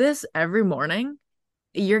do this every morning,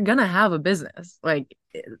 you're gonna have a business. Like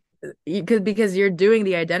because you're doing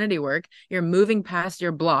the identity work, you're moving past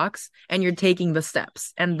your blocks and you're taking the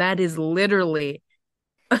steps. And that is literally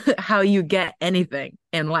how you get anything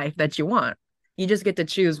in life that you want. You just get to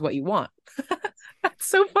choose what you want. That's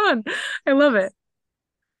so fun. I love it.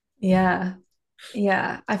 Yeah.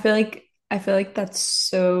 Yeah. I feel like that's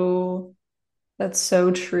so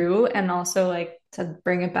true. And also like to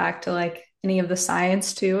bring it back to like any of the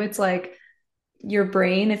science too, it's like your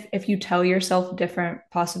brain, if you tell yourself different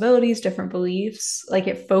possibilities, different beliefs, like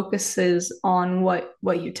it focuses on what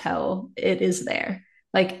you tell it is there.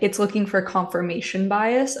 Like it's looking for confirmation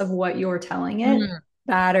bias of what you're telling it, Mm.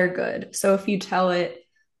 bad or good. So if you tell it,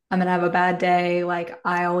 I'm gonna have a bad day, like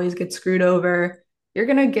I always get screwed over, you're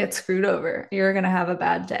gonna get screwed over. You're gonna have a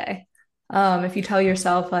bad day. If you tell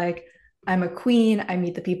yourself like I'm a queen. I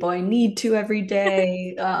meet the people I need to every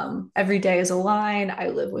day. Every day is a line. I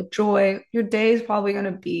live with joy. Your day is probably going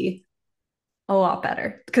to be a lot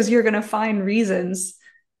better because you're going to find reasons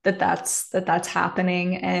that that's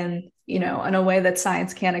happening, and in a way that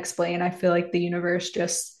science can't explain. I feel like the universe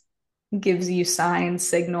just gives you signs,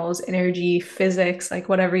 signals, energy, physics, like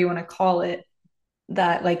whatever you want to call it,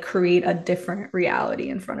 that like create a different reality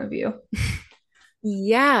in front of you.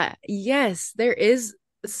 Yeah, yes, there is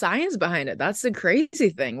science behind it. That's the crazy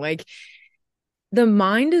thing. Like the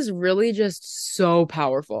mind is really just so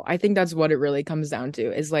powerful. I think that's what it really comes down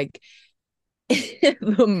to is like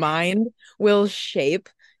the mind will shape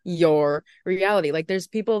your reality. Like there's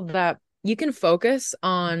people that you can focus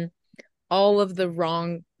on all of the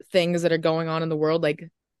wrong things that are going on in the world. Like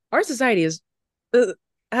our society is uh,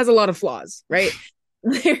 has a lot of flaws, right?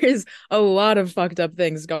 There's a lot of fucked up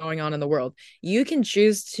things going on in the world. You can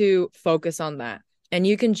choose to focus on that. And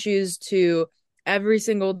you can choose to every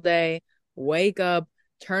single day wake up,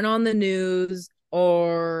 turn on the news,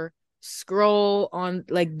 or scroll on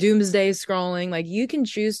like doomsday scrolling. Like you can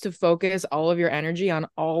choose to focus all of your energy on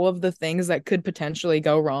all of the things that could potentially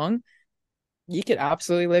go wrong. You could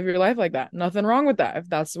absolutely live your life like that. Nothing wrong with that if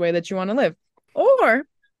that's the way that you want to live. Or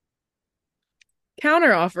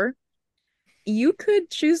counter offer, you could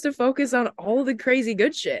choose to focus on all the crazy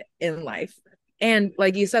good shit in life. And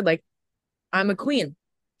like you said, like I'm a queen.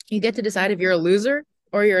 You get to decide if you're a loser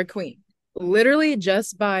or you're a queen. Literally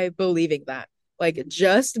just by believing that. Like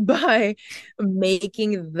just by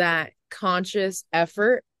making that conscious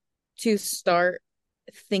effort to start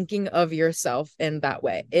thinking of yourself in that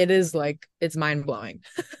way. It is like it's mind blowing.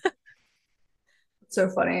 So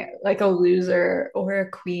funny, like a loser or a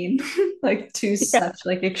queen, like two Yeah. such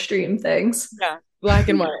like extreme things. Yeah. Black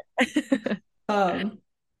and white. Um,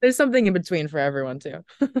 There's something in between for everyone too.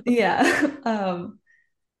 yeah.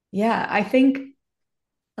 Yeah, I think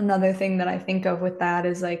another thing that I think of with that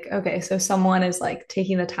is like, okay, so someone is like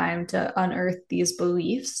taking the time to unearth these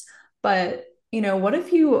beliefs, but what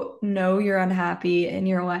if you know you're unhappy in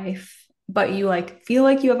your life, but you like feel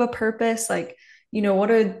like you have a purpose? Like,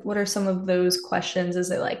 what are some of those questions?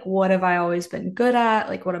 Is it like, what have I always been good at?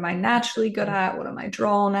 Like, what am I naturally good at? What am I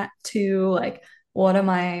drawn to? Like, what am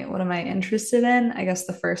I interested in? I guess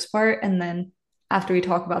the first part, and then after we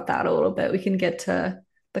talk about that a little bit, we can get to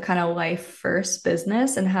the kind of life first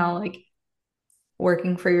business and how like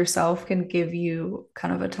working for yourself can give you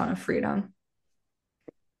kind of a ton of freedom.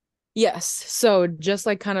 Yes. So just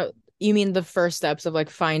like kind of, you mean the first steps of like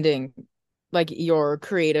finding like your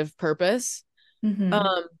creative purpose? Mm-hmm.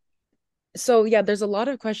 Um, so yeah, there's a lot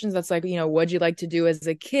of questions that's like, what'd you like to do as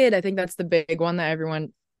a kid? I think that's the big one that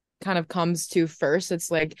everyone kind of comes to first. It's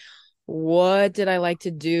like, what did I like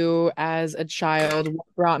to do as a child?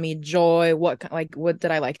 What brought me joy? What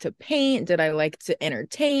did I like to paint? Did I like to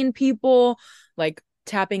entertain people? Like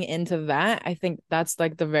tapping into that, I think that's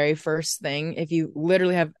like the very first thing. If you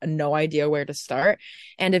literally have no idea where to start,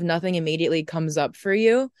 and if nothing immediately comes up for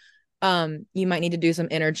you, you might need to do some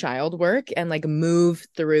inner child work and like move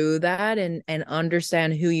through that and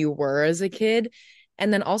understand who you were as a kid.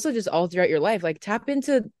 And then also just all throughout your life, like tap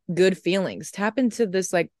into good feelings, tap into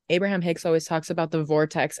this, like Abraham Hicks always talks about the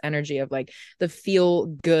vortex energy of like the feel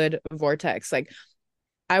good vortex. Like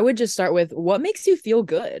I would just start with what makes you feel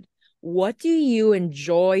good? What do you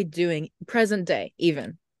enjoy doing present day,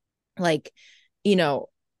 even? Like, you know,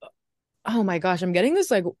 oh my gosh, I'm getting this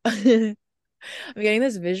like I'm getting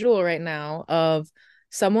this visual right now of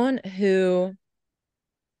someone who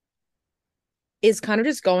is kind of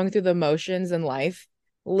just going through the motions in life,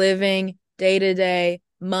 living day to day,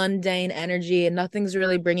 mundane energy, and nothing's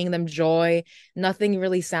really bringing them joy. Nothing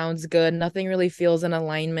really sounds good. Nothing really feels in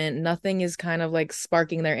alignment. Nothing is kind of like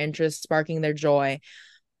sparking their interest, sparking their joy.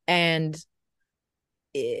 And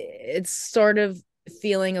it's sort of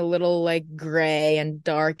feeling a little like gray and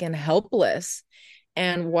dark and helpless.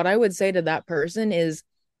 And what I would say to that person is,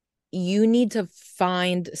 you need to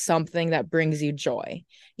find something that brings you joy.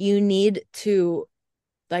 You need to,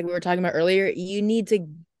 like we were talking about earlier, you need to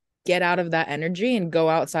get out of that energy and go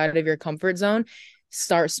outside of your comfort zone.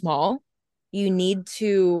 Start small. You need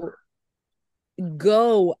to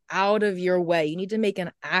go out of your way. You need to make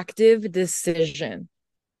an active decision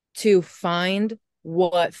to find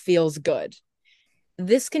what feels good.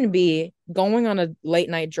 This can be going on a late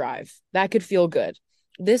night drive. That could feel good.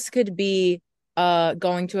 This could be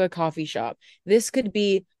going to a coffee shop. This could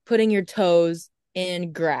be putting your toes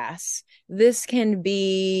in grass. This can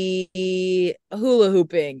be hula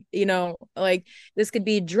hooping, like this could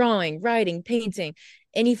be drawing, writing, painting,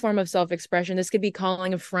 any form of self-expression. This could be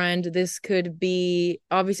calling a friend. This could be,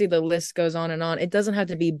 obviously the list goes on and on. It doesn't have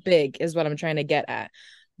to be big, is what I'm trying to get at.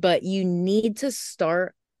 But you need to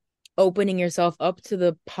start opening yourself up to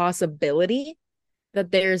the possibility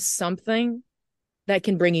that there's something that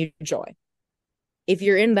can bring you joy. If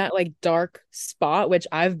you're in that like dark spot, which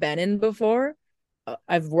I've been in before,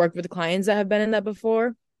 I've worked with clients that have been in that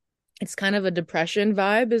before. It's kind of a depression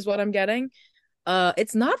vibe, is what I'm getting.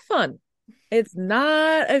 It's not fun. It's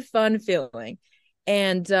not a fun feeling.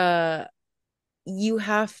 And you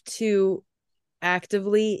have to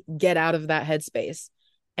actively get out of that headspace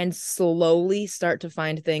and slowly start to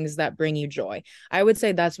find things that bring you joy. I would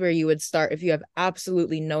say that's where you would start if you have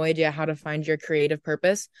absolutely no idea how to find your creative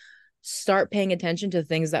purpose. Start paying attention to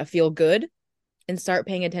things that feel good and start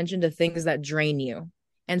paying attention to things that drain you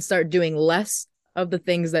and start doing less of the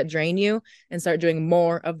things that drain you and start doing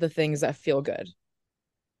more of the things that feel good.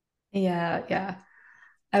 Yeah, yeah.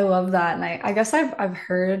 I love that. And I guess I've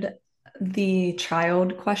heard the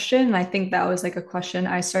child question. And I think that was like a question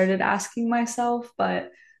I started asking myself,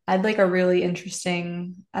 but I had like a really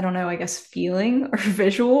interesting, I don't know, I guess feeling or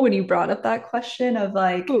visual when you brought up that question of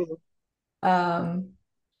like, Ooh. um,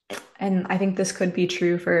 and I think this could be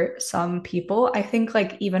true for some people. I think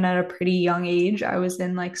like even at a pretty young age, I was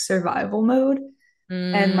in like survival mode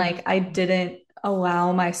and Mm, like I didn't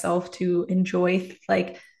allow myself to enjoy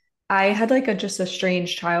like I had like a just a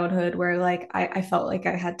strange childhood where like I felt like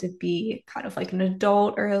I had to be kind of like an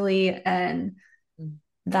adult early and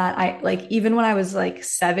that I like even when I was like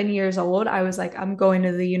 7 years old, I was like, I'm going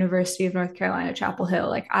to the University of North Carolina, Chapel Hill.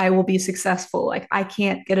 Like I will be successful. Like I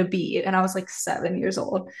can't get a B. And I was like 7 years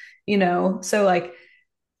old, you know? So like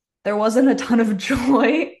there wasn't a ton of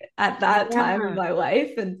joy at that time in yeah. my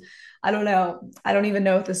life. And I don't know. I don't even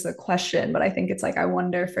know if this is a question, but I think it's like, I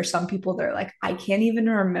wonder for some people, they're like, I can't even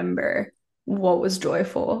remember what was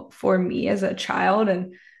joyful for me as a child.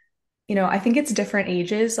 And, I think it's different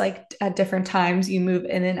ages, like at different times, you move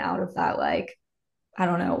in and out of that, like, I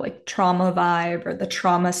don't know, like trauma vibe or the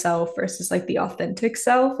trauma self versus like the authentic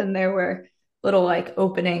self. And there were little like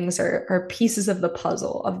openings or pieces of the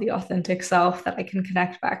puzzle of the authentic self that I can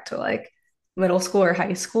connect back to like middle school or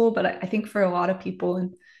high school. But I think for a lot of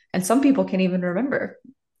people and some people can't even remember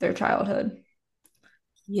their childhood.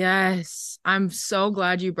 Yes. I'm so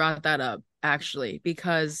glad you brought that up, actually,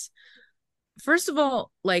 because first of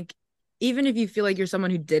all, like, even if you feel like you're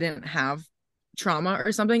someone who didn't have trauma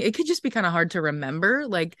or something, it could just be kind of hard to remember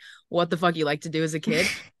like what the fuck you like to do as a kid.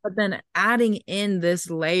 But then adding in this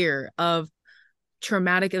layer of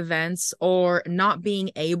traumatic events or not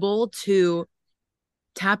being able to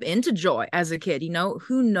tap into joy as a kid,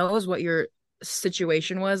 who knows what your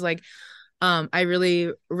situation was like. I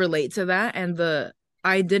really relate to that. And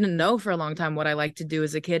I didn't know for a long time what I liked to do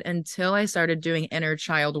as a kid until I started doing inner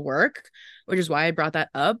child work, which is why I brought that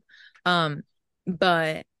up.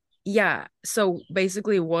 But yeah, so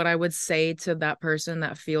basically what I would say to that person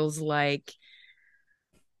that feels like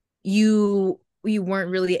you weren't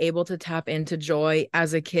really able to tap into joy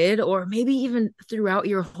as a kid, or maybe even throughout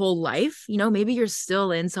your whole life, maybe you're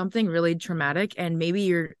still in something really traumatic and maybe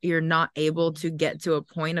you're not able to get to a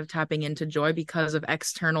point of tapping into joy because of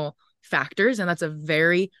external factors, and that's a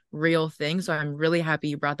very real thing. So I'm really happy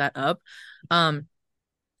you brought that up.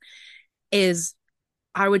 Is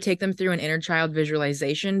I would take them through an inner child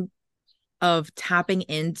visualization of tapping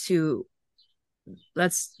into,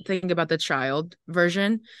 let's think about the child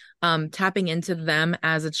version, tapping into them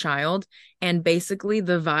as a child. And basically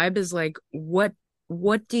the vibe is like, what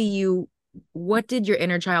do you what did your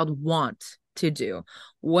inner child want to do?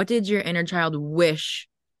 What did your inner child wish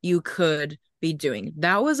you could be doing?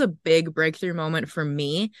 That was a big breakthrough moment for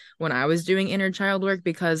me when I was doing inner child work,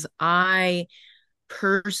 because I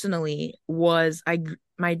personally was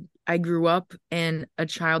I grew up in a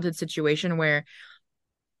childhood situation where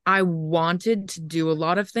I wanted to do a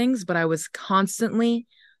lot of things, but I was constantly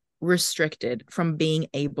restricted from being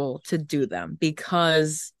able to do them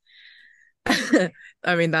because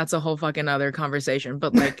I mean, that's a whole fucking other conversation,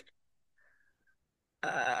 but like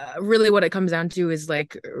really what it comes down to is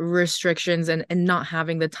like restrictions and not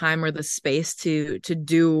having the time or the space to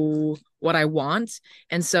do what I want.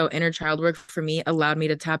 And so inner child work for me allowed me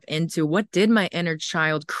to tap into what did my inner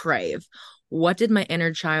child crave? What did my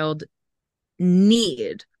inner child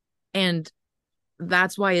need? And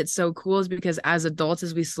that's why it's so cool, is because as adults,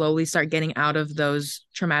 as we slowly start getting out of those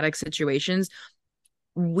traumatic situations,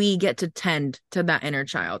 we get to tend to that inner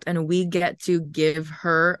child and we get to give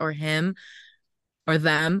her or him or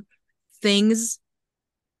them things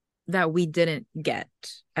that we didn't get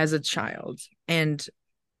as a child. And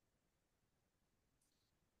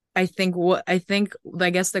I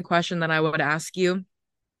guess the question that I would ask you,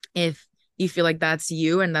 if you feel like that's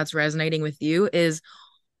you and that's resonating with you, is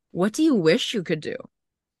what do you wish you could do?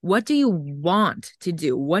 What do you want to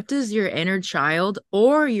do? What does your inner child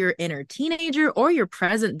or your inner teenager or your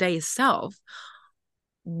present day self,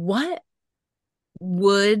 what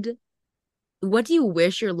would, what do you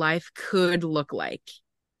wish your life could look like?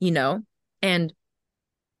 You know? And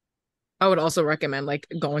I would also recommend like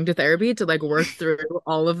going to therapy to like work through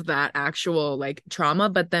all of that actual like trauma.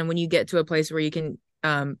 But then when you get to a place where you can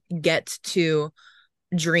get to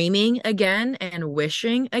dreaming again and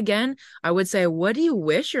wishing again, I would say, what do you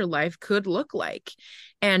wish your life could look like?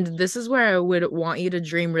 And this is where I would want you to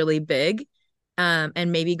dream really big,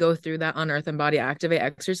 and maybe go through that unearth and body activate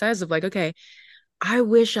exercise of like, okay, I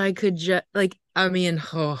wish I could just like, I mean,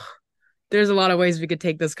 oh, there's a lot of ways we could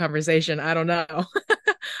take this conversation. I don't know.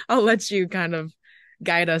 I'll let you kind of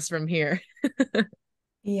guide us from here.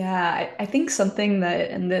 Yeah, I think something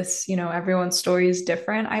that in this, everyone's story is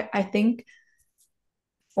different. I think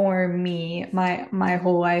for me, my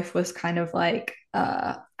whole life was kind of like,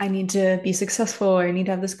 I need to be successful, or I need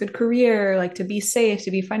to have this good career, like to be safe,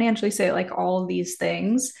 to be financially safe, like all these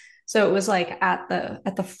things. So it was like at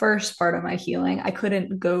the first part of my healing, I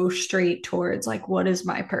couldn't go straight towards like what is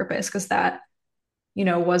my purpose, because that,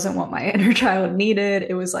 wasn't what my inner child needed.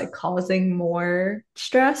 It was like causing more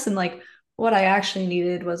stress. And like what I actually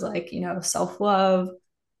needed was like, self-love,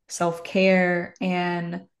 self-care,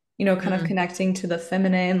 and kind of Mm, connecting to the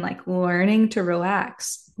feminine, like learning to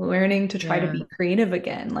relax, learning to try to yeah. be creative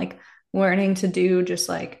again, like learning to do just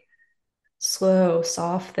like slow,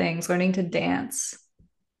 soft things, learning to dance.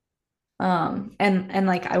 And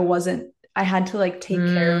like I had to like take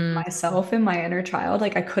care of Mm, myself and my inner child.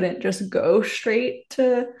 Like I couldn't just go straight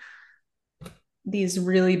to these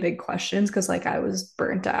really big questions, because like I was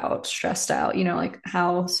burnt out, stressed out, like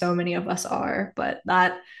how so many of us are. But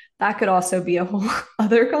that could also be a whole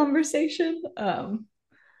other conversation.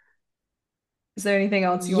 Is there anything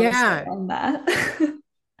else you want to say yeah. on that?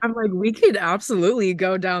 I'm like, we could absolutely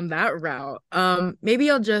go down that route. Maybe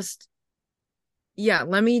I'll just, yeah,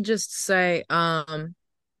 let me just say,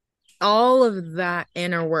 all of that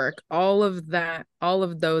inner work, all of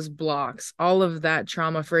those blocks, all of that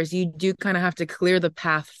trauma first, you do kind of have to clear the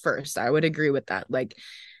path first. I would agree with that. Like,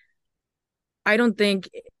 I don't think,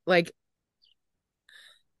 like,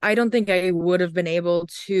 I don't think I would have been able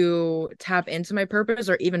to tap into my purpose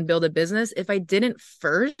or even build a business if I didn't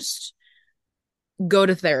first go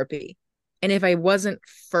to therapy. And if I wasn't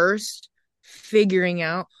first figuring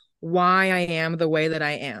out why I am the way that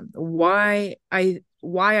I am, why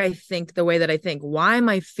I think the way that I think, why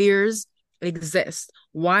my fears exist,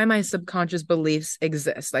 why my subconscious beliefs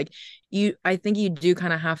exist. Like I think you do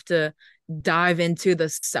kind of have to dive into the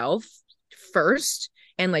self first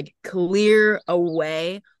and like clear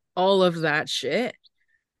away all of that shit.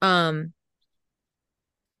 Um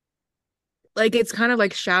like it's kind of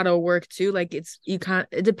like shadow work too. Like it's you can't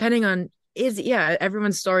depending on is yeah,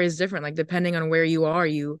 everyone's story is different. Like depending on where you are,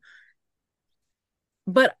 you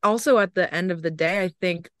but also at the end of the day, I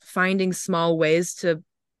think finding small ways to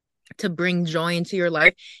bring joy into your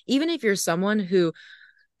life, even if you're someone who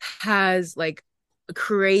has like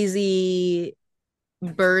crazy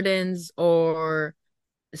burdens or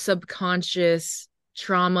subconscious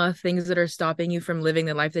trauma, things that are stopping you from living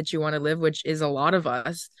the life that you want to live, which is a lot of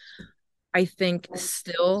us. I think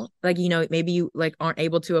still like maybe you like aren't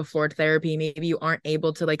able to afford therapy, maybe you aren't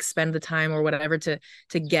able to like spend the time or whatever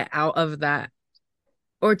to get out of that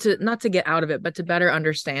or to not to get out of it but to better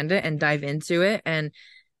understand it and dive into it and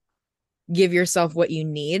give yourself what you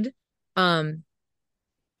need. um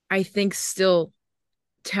I think still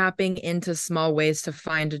tapping into small ways to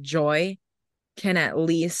find joy can at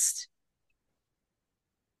least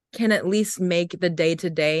make the day to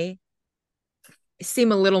day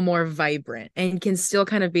seem a little more vibrant and can still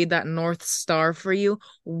kind of be that north star for you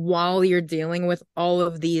while you're dealing with all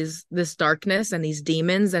of this darkness and these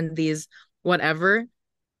demons and these whatever.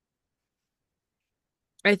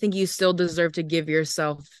 I think you still deserve to give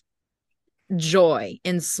yourself joy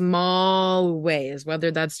in small ways,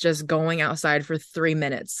 whether that's just going outside for 3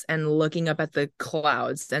 minutes and looking up at the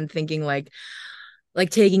clouds and thinking like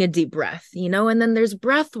taking a deep breath, and then there's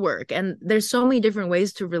breath work and there's so many different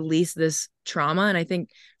ways to release this trauma. And I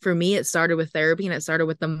think for me, it started with therapy and it started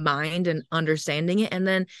with the mind and understanding it. And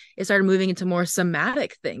then it started moving into more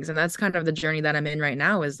somatic things. And that's kind of the journey that I'm in right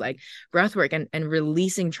now is like breath work and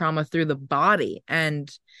releasing trauma through the body. And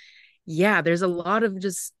yeah, there's a lot of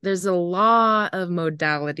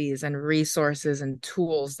modalities and resources and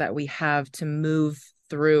tools that we have to move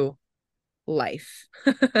through life.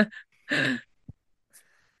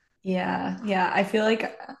 Yeah, yeah. I feel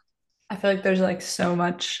like there's like so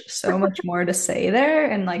much more to say there.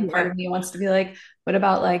 And like part Yeah. of me wants to be like, what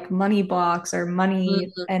about like money blocks or money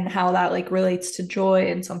Mhm. and how that like relates to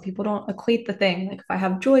joy? And some people don't equate the thing. Like if I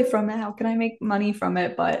have joy from it, how can I make money from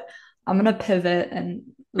it? But I'm gonna pivot and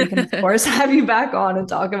we can of course have you back on and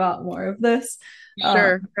talk about more of this.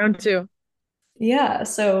 Sure. Round two. Yeah,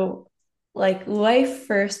 so like life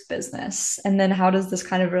first business, and then how does this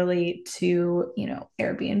kind of relate to,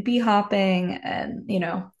 Airbnb hopping and,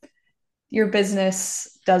 your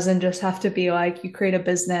business doesn't just have to be like you create a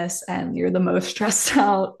business and you're the most stressed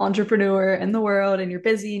out entrepreneur in the world and you're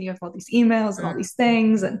busy and you have all these emails and all these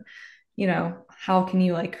things and how can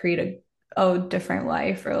you like create a different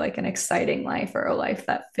life or like an exciting life or a life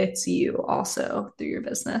that fits you also through your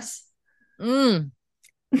business. Mm,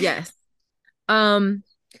 yes. Um,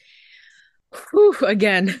 whew,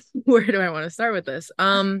 again, where do I want to start with this?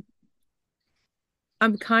 I'm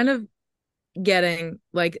kind of getting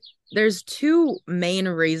like there's two main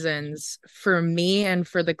reasons for me and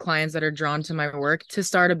for the clients that are drawn to my work to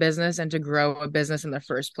start a business and to grow a business in the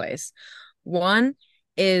first place. One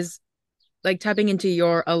is like tapping into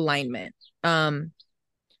your alignment, um,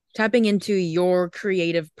 tapping into your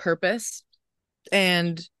creative purpose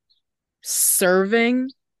and serving,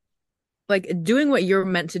 like doing what you're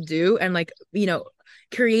meant to do and like,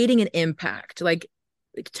 creating an impact, like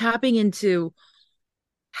tapping into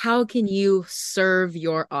how can you serve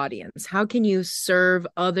your audience? How can you serve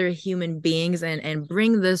other human beings and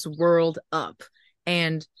bring this world up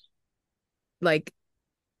and like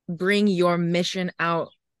bring your mission out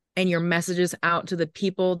and your messages out to the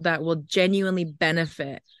people that will genuinely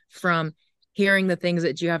benefit from hearing the things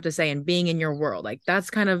that you have to say and being in your world. Like that's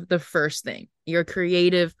kind of the first thing. Your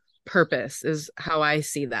creative purpose is how I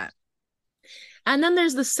see that. And then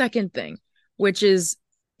there's the second thing, which is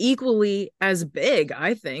equally as big,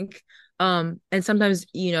 I think. And sometimes,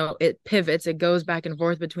 it pivots, it goes back and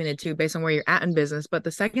forth between the two based on where you're at in business. But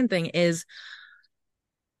the second thing is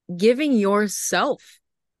giving yourself,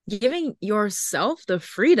 giving yourself the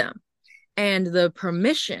freedom and the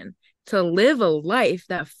permission to live a life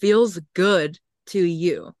that feels good to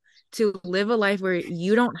you, to live a life where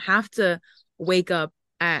you don't have to wake up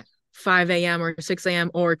at 5 a.m. or 6 a.m.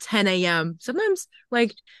 or 10 a.m. Sometimes,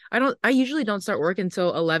 like, I usually don't start work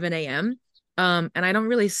until 11 a.m. And I don't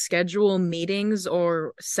really schedule meetings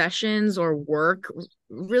or sessions or work,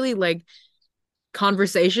 really like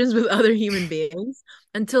conversations with other human beings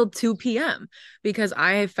until 2 p.m. because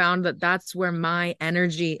I have found that that's where my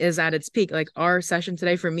energy is at its peak. Like our session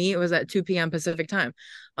today for me, it was at 2 p.m. Pacific time.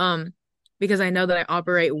 Um, because I know that I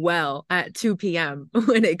operate well at 2 p.m.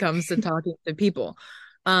 when it comes to talking to people.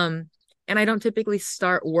 Um, and I don't typically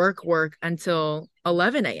start work until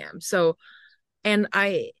 11 a.m. So, and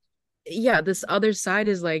yeah, this other side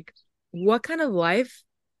is like, what kind of life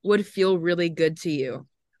would feel really good to you?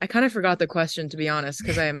 I kind of forgot the question, to be honest,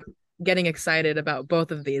 because I'm getting excited about both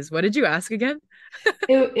of these. What did you ask again?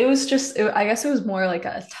 It was just I guess it was more like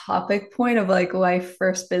a topic point of like life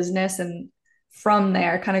first business, and from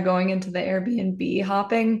there kind of going into the Airbnb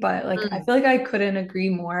hopping. But like I Mm, feel like I couldn't agree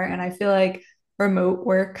more, and I feel like remote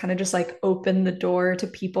work kind of just like opened the door to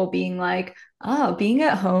people being like, oh, being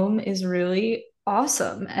at home is really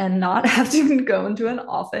awesome, and not having to go into an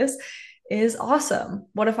office is awesome.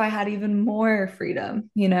 What if I had even more freedom,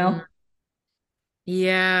 you mm. know?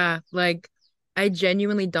 Yeah, like I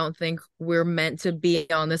genuinely don't think we're meant to be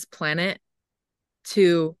on this planet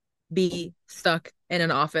to be stuck in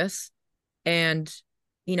an office and,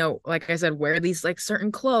 like I said, wear these like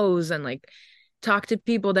certain clothes and like talk to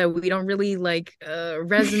people that we don't really like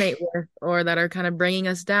resonate with or that are kind of bringing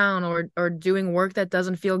us down or doing work that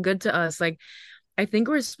doesn't feel good to us. Like I think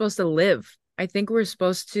we're supposed to live. I think we're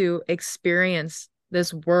supposed to experience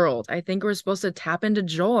this world. I think we're supposed to tap into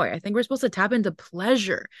joy. I think we're supposed to tap into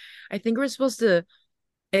pleasure. I think we're supposed to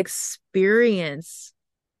experience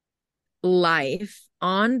life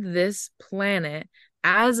on this planet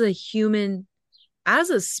as a human, as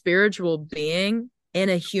a spiritual being in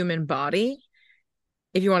a human body,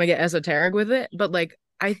 if you want to get esoteric with it. But like,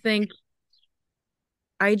 I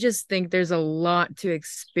just think there's a lot to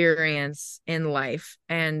experience in life.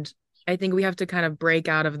 And I think we have to kind of break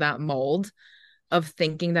out of that mold of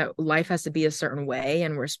thinking that life has to be a certain way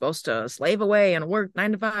and we're supposed to slave away and work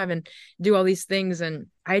 9 to 5 and do all these things. And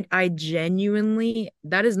I genuinely,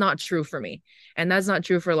 that is not true for me. And that's not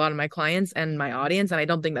true for a lot of my clients and my audience. And I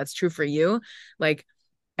don't think that's true for you. Like,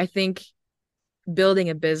 I think building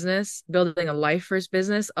a business, building a life first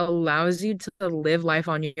business allows you to live life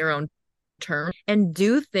on your own terms and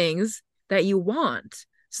do things that you want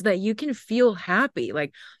so that you can feel happy.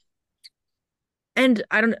 Like, and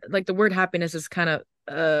I don't like the word happiness is kind of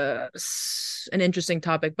an interesting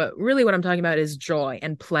topic, but really what I'm talking about is joy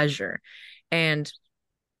and pleasure. And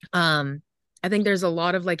um I think there's a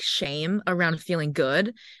lot of like shame around feeling good,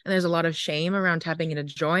 and there's a lot of shame around tapping into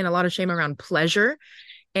joy, and a lot of shame around pleasure.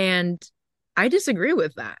 And I disagree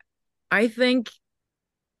with that. I think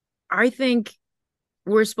I think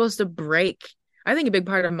we're supposed to break. I think a big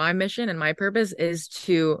part of my mission and my purpose is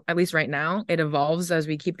to, at least right now, it evolves as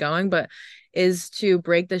we keep going, but is to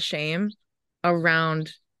break the shame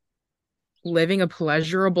around living a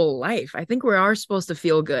pleasurable life. I think we are supposed to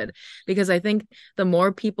feel good because I think the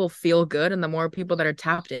more people feel good and the more people that are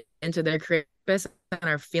tapped into their creative purpose and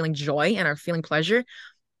are feeling joy and are feeling pleasure,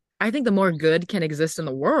 I think the more good can exist in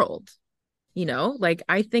the world. Like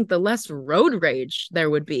I think the less road rage there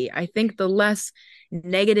would be. I think the less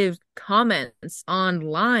negative comments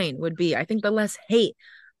online would be. I think the less hate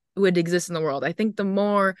would exist in the world. I think the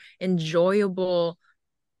more enjoyable,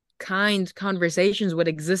 kind conversations would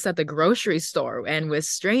exist at the grocery store and with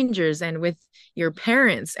strangers and with your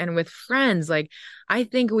parents and with friends. Like, I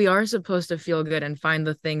think we are supposed to feel good and find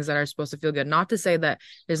the things that are supposed to feel good. Not to say that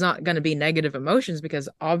there's not going to be negative emotions, because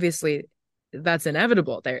obviously that's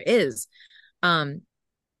inevitable. There is. Um,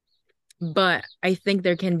 but I think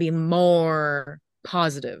there can be more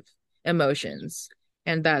positive emotions.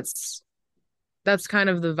 And that's kind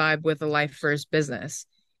of the vibe with a life first business.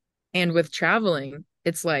 And with traveling,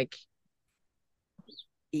 it's like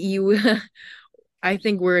you I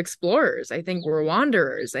think we're explorers. I think we're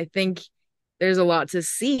wanderers. I think there's a lot to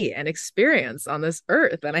see and experience on this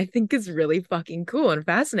earth. And I think it's really fucking cool and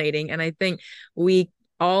fascinating. And I think we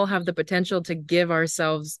all have the potential to give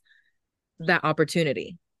ourselves that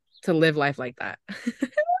opportunity to live life like that.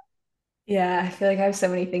 Yeah, I feel like I have so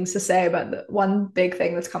many things to say, but the one big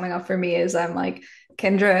thing that's coming up for me is I'm like,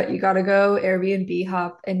 Kendra, you gotta go Airbnb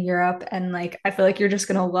hop in Europe. And like, I feel like you're just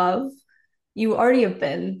gonna love, you already have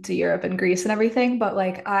been to Europe and Greece and everything, but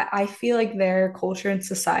like, I feel like their culture and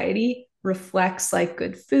society reflects like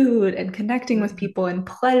good food and connecting with people and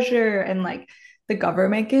pleasure. And like, the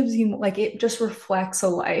government gives you, like, it just reflects a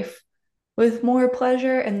life with more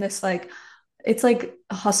pleasure and this like it's like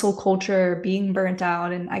hustle culture, being burnt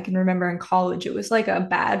out. And I can remember in college, it was like a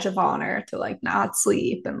badge of honor to like not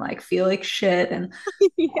sleep and like feel like shit and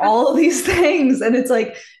Yeah. all of these things. And it's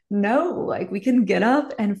like, no, like we can get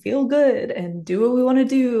up and feel good and do what we want to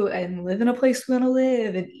do and live in a place we want to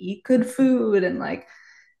live and eat good food. And like,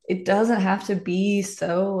 it doesn't have to be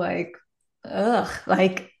so like, ugh,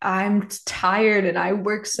 like I'm tired and I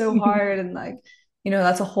work so hard. And like,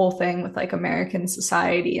 that's a whole thing with like American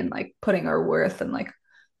society and like putting our worth and like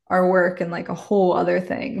our work and like a whole other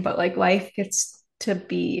thing. But like life gets to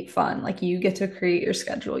be fun. Like you get to create your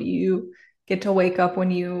schedule. You get to wake up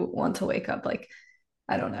when you want to wake up. Like,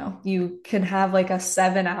 I don't know. You can have like a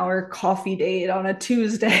 7 hour coffee date on a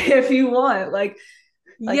Tuesday if you want. Like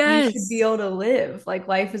you should be Yes. able to live. Like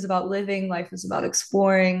life is about living, life is about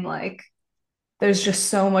exploring. Like there's just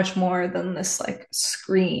so much more than this like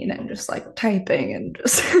screen and just like typing and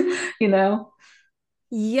just, you know?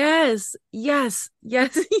 Yes. Yes.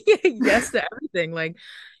 Yes. Yes to everything. Like,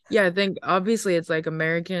 yeah, I think obviously it's like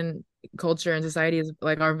American culture and society is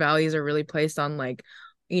like our values are really placed on like,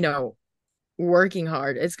 you know, working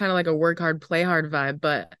hard. It's kind of like a work hard, play hard vibe,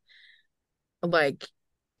 but like,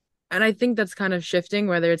 and I think that's kind of shifting,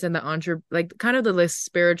 whether it's in the like kind of the less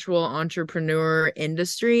spiritual entrepreneur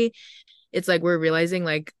industry. It's like we're realizing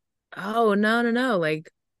like, oh, no, no, no, like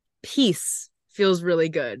peace feels really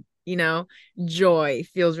good, joy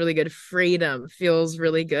feels really good, freedom feels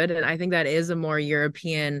really good. And I think that is a more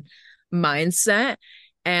European mindset.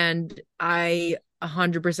 And I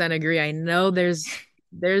 100% agree. I know there's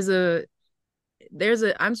a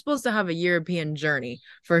I'm supposed to have a European journey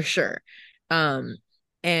for sure. Um,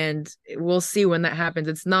 and we'll see when that happens.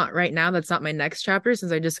 It's not right now. That's not my next chapter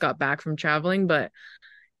since I just got back from traveling. But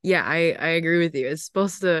yeah, I agree with you. It's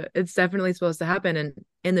definitely supposed to happen. And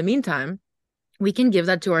in the meantime, we can give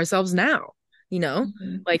that to ourselves now, you know?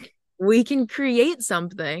 Mhm. Like we can create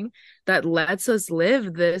something that lets us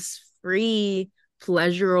live this free,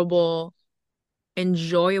 pleasurable,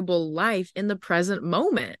 enjoyable life in the present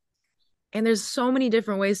moment. And there's so many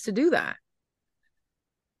different ways to do that.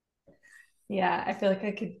 Yeah, I feel like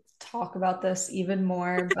I could talk about this even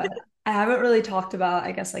more, but I haven't really talked about,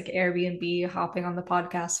 I guess, like Airbnb hopping on the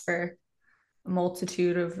podcast for a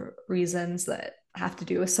multitude of reasons that have to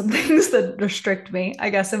do with some things that restrict me, I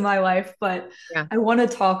guess, in my life. But Yeah. I want to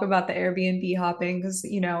talk about the Airbnb hopping because,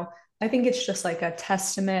 I think it's just like a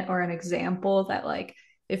testament or an example that, like,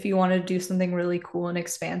 if you want to do something really cool and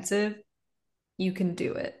expansive, you can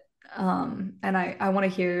do it. And I want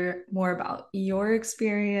to hear more about your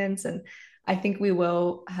experience. And I think we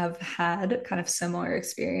will have had kind of similar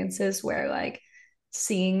experiences where, like,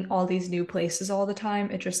 seeing all these new places all the time,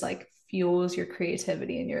 it just like fuels your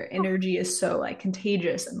creativity and your energy is so like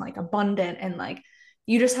contagious and like abundant. And like,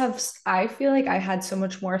 you just have, I feel like I had so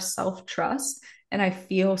much more self trust and I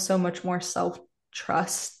feel so much more self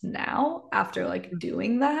trust now after like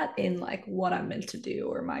doing that in like what I'm meant to do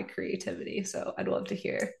or my creativity. So I'd love to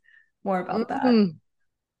hear more about that. Mm.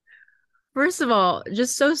 First of all,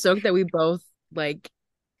 just so stoked that we both like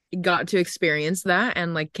got to experience that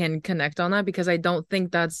and like can connect on that because I don't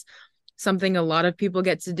think that's something a lot of people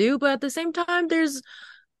get to do. But at the same time, there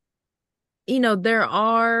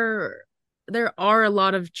are a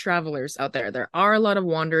lot of travelers out there. There are a lot of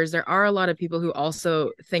wanderers. There are a lot of people who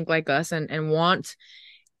also think like us and want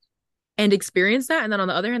and experience that. And then on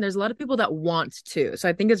the other hand, there's a lot of people that want to. So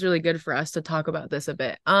I think it's really good for us to talk about this a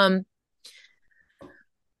bit.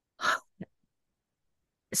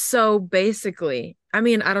 So basically, I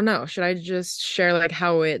mean, I don't know. Should I just share like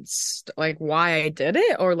how it's like why I did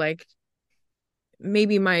it or like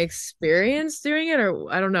maybe my experience doing it or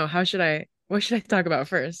I don't know. What should I talk about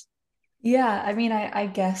first? Yeah, I mean, I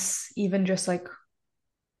guess even just like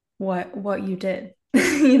what you did,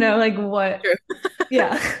 like what, True.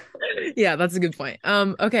 yeah. Yeah, that's a good point.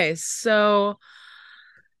 Okay, so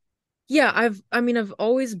yeah, I've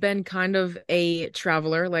always been kind of a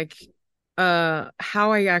traveler. Like,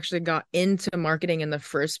 how I actually got into marketing in the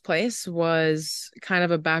first place was kind of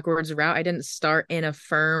a backwards route. I didn't start in a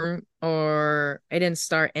firm or I didn't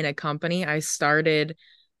start in a company. I started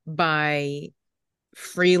by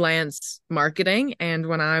freelance marketing. And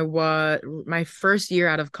when I was my first year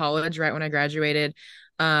out of college, right when I graduated,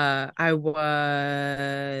 I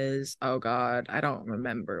was, oh God, I don't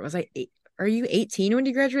remember. Was I eight? Are you 18 when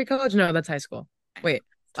you graduate college? No, that's high school. Wait,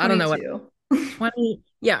 I don't know what 22. 20,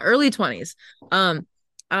 yeah, early 20s.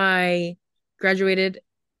 I graduated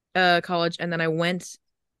college and then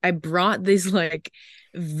I brought these like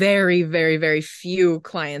very, very, very few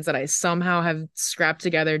clients that I somehow have scrapped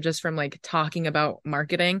together just from like talking about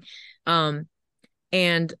marketing. Um,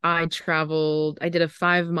 and I did a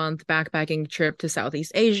 5 month backpacking trip to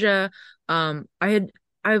Southeast Asia. I've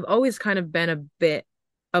always kind of been a bit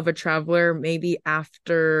of a traveler, maybe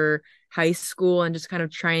after high school, and just kind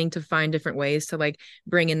of trying to find different ways to like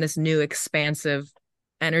bring in this new expansive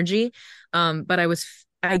energy. But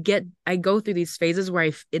I go through these phases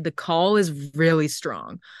where the call is really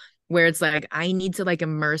strong, where it's like I need to like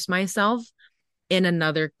immerse myself in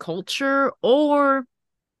another culture, or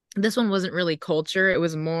this one wasn't really culture, it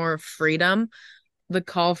was more freedom. The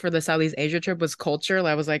call for the Southeast Asia trip was culture.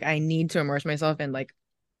 I was like, I need to immerse myself in like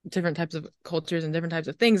different types of cultures and different types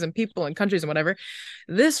of things and people and countries and whatever.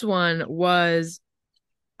 This one was,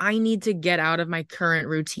 I need to get out of my current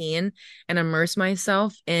routine and immerse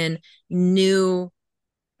myself in new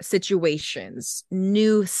situations,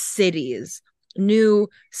 new cities, new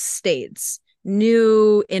states,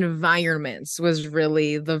 new environments was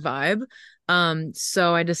really the vibe.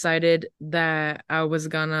 So I decided that I was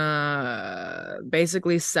gonna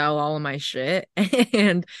basically sell all of my shit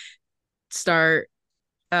and start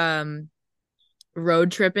um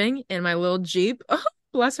road tripping in my little Jeep. Oh,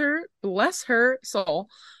 bless her soul.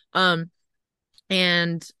 Um,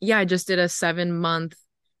 and yeah, I just did a 7 month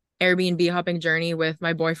Airbnb hopping journey with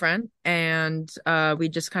my boyfriend, and we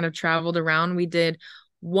just kind of traveled around.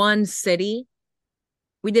 One city,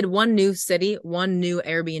 we did one new city, one new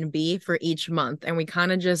Airbnb for each month, and we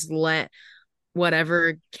kind of just let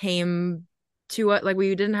whatever came to us. Like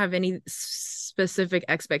we didn't have any specific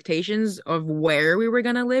expectations of where we were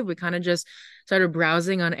gonna live. We kind of just started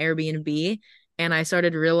browsing on Airbnb, and I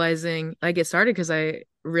started realizing, like, it started because I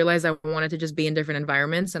realized I wanted to just be in different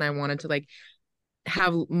environments, and I wanted to like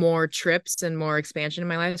have more trips and more expansion in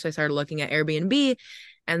my life. So I started looking at Airbnb,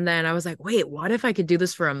 and then I was like, wait, what if I could do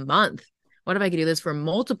this for a month? What if I could do this for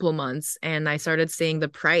multiple months? And I started seeing the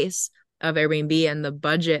price of Airbnb and the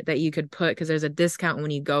budget that you could put, because there's a discount when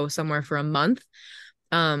you go somewhere for a month.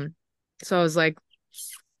 Um, so I was like,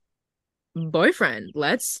 boyfriend,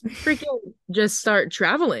 let's freaking just start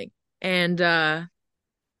traveling. And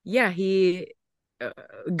yeah, he uh,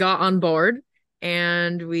 got on board,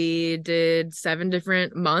 and we did 7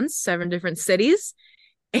 different months, 7 different cities,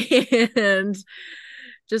 and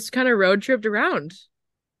just kind of road tripped around.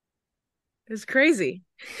 It's crazy.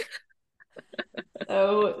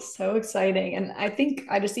 So exciting. And I think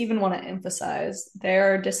I just even want to emphasize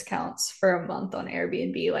there are discounts for a month on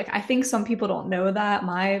Airbnb. Like I think some people don't know that.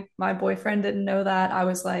 My boyfriend didn't know that. I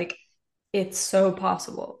was like, it's so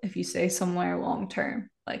possible if you stay somewhere long term.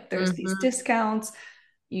 Like there's these Hmm. discounts.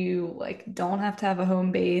 You like don't have to have a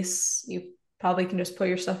home base. You probably can just put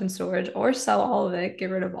your stuff in storage or sell all of it, get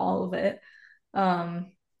rid of all of it.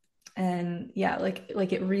 Um, and yeah, like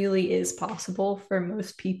it really is possible for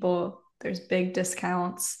most people. There's big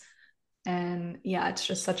discounts, and yeah, it's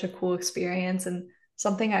just such a cool experience. And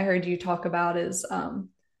something I heard you talk about is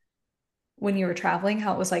when you were traveling,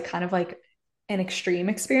 how it was like kind of like an extreme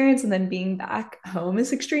experience, and then being back home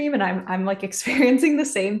is extreme. And I'm like experiencing the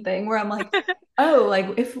same thing where I'm like, oh,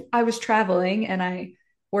 like if I was traveling and I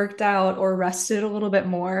worked out or rested a little bit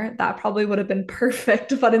more, that probably would have been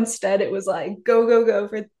perfect. But instead it was like go, go, go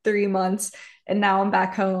for 3 months. And now I'm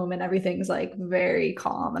back home and everything's like very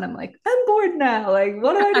calm. And I'm like, I'm bored now. Like,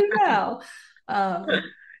 what do I do now?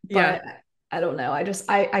 Yeah. But I don't know. I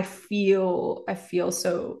feel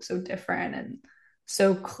so different and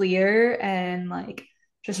so clear and like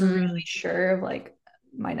just really Mm. sure of like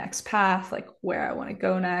my next path, like where I want to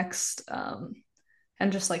go next.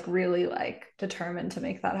 And just like really like determined to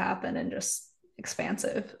make that happen and just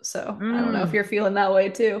expansive. So I don't know if Mm. you're feeling that way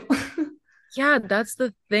too. Yeah, that's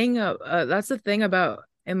the thing about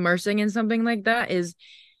immersing in something like that is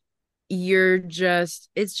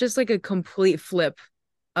it's just like a complete flip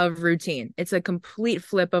of routine. It's a complete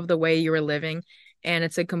flip of the way you were living, and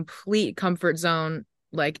it's a complete comfort zone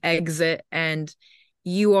like exit, and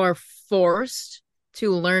you are forced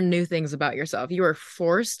to learn new things about yourself. You are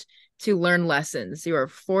forced to learn lessons. You are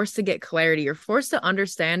forced to get clarity. You're forced to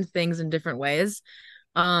understand things in different ways.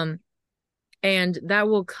 Um, and that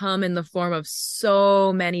will come in the form of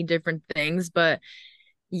so many different things. But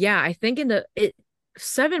yeah, I think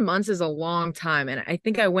 7 months is a long time. And I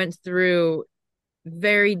think I went through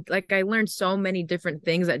I learned so many different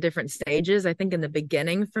things at different stages. I think in the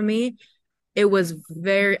beginning for me, I was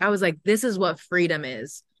like, this is what freedom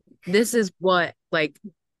is. This is what like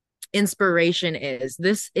inspiration is.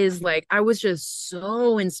 This is like, I was just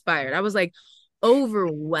so inspired. I was like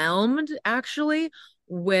overwhelmed actually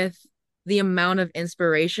with the amount of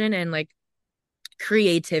inspiration and like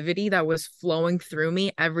creativity that was flowing through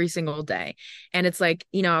me every single day. And it's like,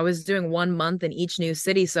 I was doing 1 month in each new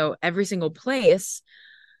city. So every single place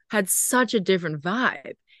had such a different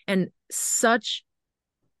vibe and such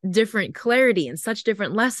different clarity and such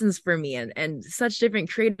different lessons for me and such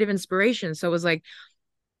different creative inspiration. So it was like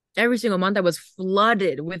every single month I was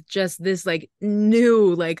flooded with just this like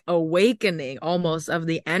new like awakening almost of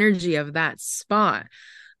the energy of that spot.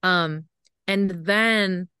 Um and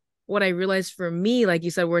then what I realized for me, like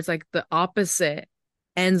you said, where it's like the opposite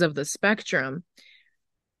ends of the spectrum,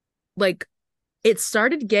 like it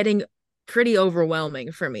started getting pretty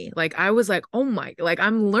overwhelming for me. Like I was like, oh my, like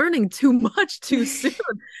I'm learning too much too soon.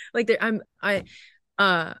 Like there,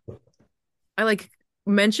 uh I like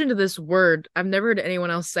mentioned this word. I've never heard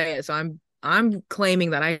anyone else say it, so I'm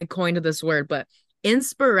claiming that I coined this word, but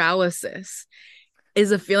inspiralysis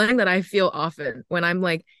is a feeling that I feel often when I'm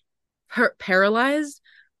like paralyzed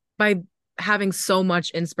by having so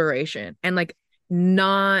much inspiration and like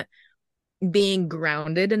not being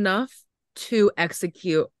grounded enough to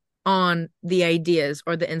execute on the ideas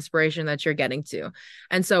or the inspiration that you're getting to.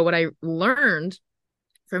 And so what I learned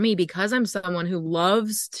for me, because I'm someone who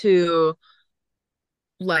loves to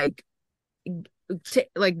like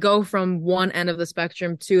like go from one end of the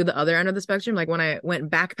spectrum to the other end of the spectrum. Like when I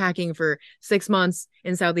went backpacking for 6 months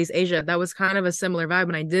in Southeast Asia, that was kind of a similar vibe.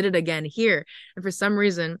 And I did it again here. And for some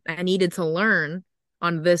reason, I needed to learn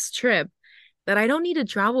on this trip that I don't need to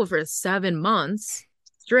travel for 7 months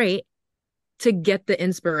straight to get the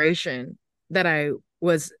inspiration that I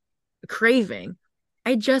was craving.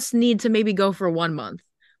 I just need to maybe go for 1 month.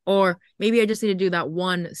 Or maybe I just need to do that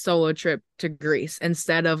one solo trip to Greece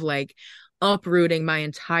instead of like uprooting my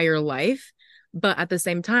entire life. But at the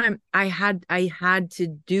same time, I had to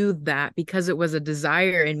do that because it was a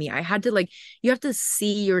desire in me. I had to like, you have to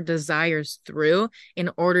see your desires through in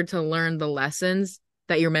order to learn the lessons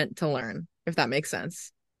that you're meant to learn, if that makes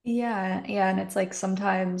sense. Yeah, yeah, and it's like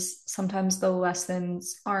sometimes the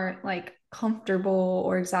lessons aren't like comfortable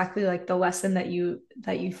or exactly like the lesson that you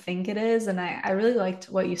think it is. And I really liked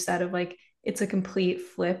what you said of like it's a complete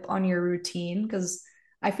flip on your routine because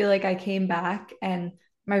I feel like I came back and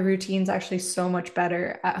my routine's actually so much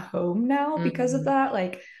better at home now because of Mhm. that.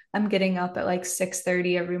 Like I'm getting up at like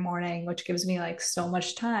 6:30 every morning, which gives me like so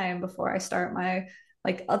much time before I start my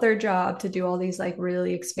like other job to do all these like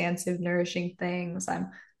really expansive nourishing things.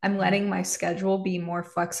 I'm letting my schedule be more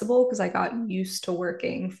flexible because I got used to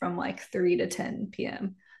working from like 3 to 10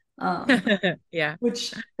 p.m. Um, Yeah.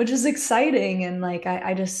 which is exciting. And like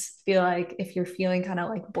I just feel like if you're feeling kind of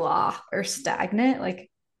like blah or stagnant, like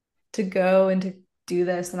to go and to do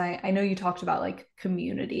this. And I know you talked about like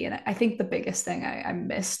community. And I think the biggest thing I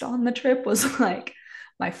missed on the trip was like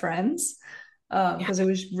my friends. Yeah. Because it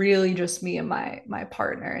was really just me and my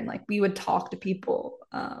partner. And like we would talk to people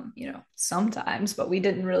sometimes, but we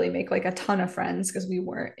didn't really make like a ton of friends because we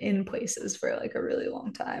weren't in places for like a really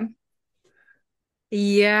long time.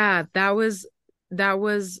 Yeah, that was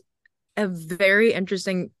a very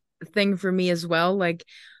interesting thing for me as well. Like,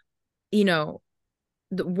 you know,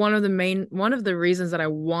 one of the reasons that I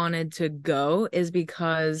wanted to go is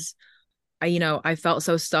because I felt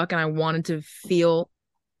so stuck and I wanted to feel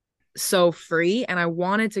so free and I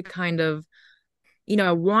wanted to kind of,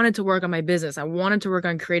 I wanted to work on my business. I wanted to work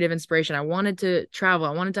on creative inspiration. I wanted to travel.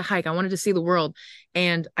 I wanted to hike. I wanted to see the world.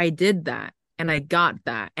 And I did that and I got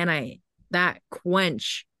that. And that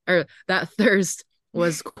quench or that thirst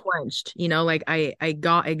was quenched, like I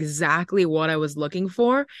got exactly what I was looking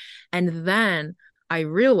for. And then I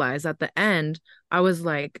realized at the end, I was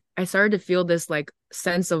like, I started to feel this like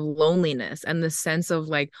sense of loneliness and this sense of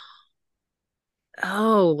like,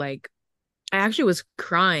 oh, like I actually was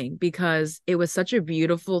crying because it was such a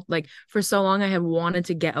beautiful, like for so long I had wanted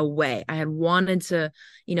to get away. I had wanted to,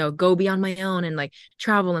 go be on my own and like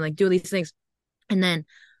travel and like do these things. And then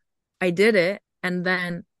I did it. And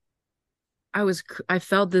then I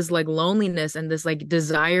felt this like loneliness and this like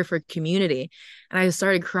desire for community. And I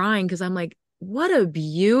started crying because I'm like, what a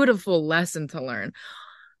beautiful lesson to learn.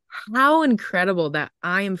 How incredible that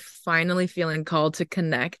I am finally feeling called to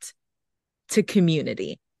connect to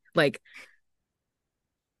community. Like,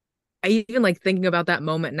 I even like thinking about that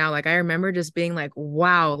moment now. Like I remember just being like,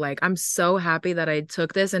 wow, like I'm so happy that I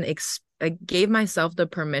took this and I gave myself the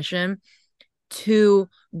permission to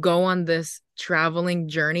go on this traveling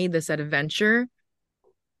journey, this adventure,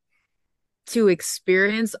 to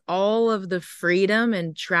experience all of the freedom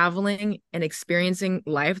and traveling and experiencing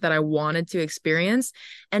life that I wanted to experience.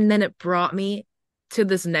 And then it brought me to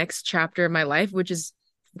this next chapter of my life, which is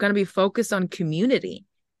going to be focused on community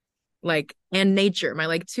like and nature. My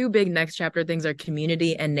like two big next chapter things are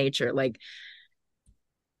community and nature. Like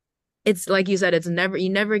it's like you said, it's never you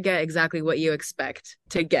never get exactly what you expect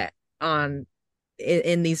to get on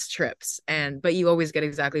in these trips, and but you always get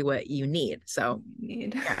exactly what you need. So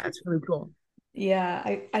Need. yeah, it's really cool. Yeah,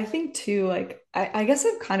 I think too, like I guess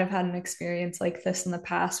I've kind of had an experience like this in the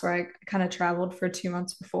past where I kind of traveled for 2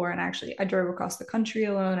 months before and actually I drove across the country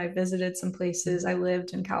alone. I visited some places. I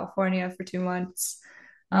lived in California for 2 months,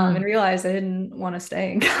 and Mm, realized I didn't want to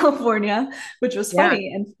stay in California, which was yeah.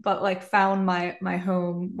 funny, and but like found my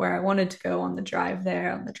home where I wanted to go on the drive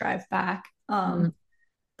there, on the drive back. Mm,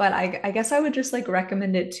 But I guess I would just like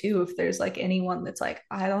recommend it too if there's like anyone that's like,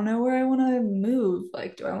 I don't know where I want to move.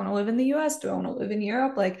 Like, do I want to live in the US? Do I want to live in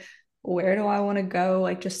Europe? Like, where do I want to go?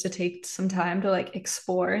 Like, just to take some time to like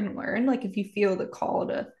explore and learn. Like, if you feel the call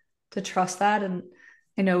to trust that. And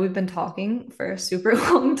I know we've been talking for a super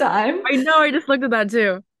long time. I know, I just looked at that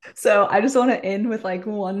too. So I just want to end with like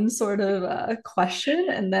one sort of question,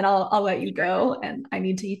 and then I'll let you go. And I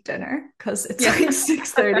need to eat dinner because it's Yeah. like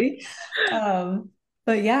 6:30. Um,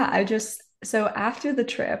 but yeah, I just so after the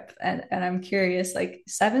trip, and I'm curious, like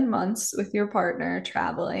 7 months with your partner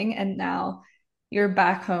traveling, and now you're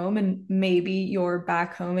back home, and maybe your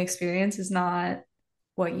back home experience is not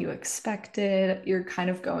what you expected. You're kind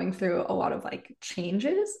of going through a lot of like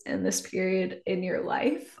changes in this period in your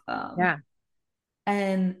life. Yeah.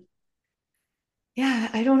 And yeah,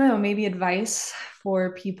 I don't know, maybe advice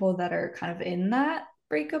for people that are kind of in that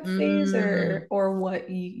breakup phase, Mm, or what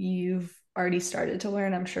you've already started to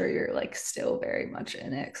learn. I'm sure you're like still very much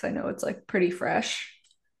in it because I know it's like pretty fresh.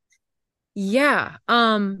 yeah.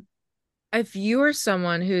 If you are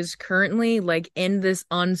someone who's currently like in this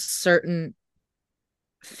uncertain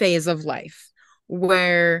phase of life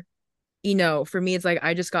where, for me, it's like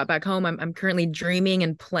I just got back home. I'm currently dreaming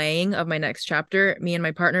and playing of my next chapter. Me and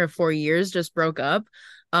my partner of 4 years just broke up.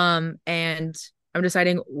 And I'm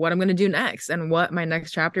deciding what I'm going to do next and what my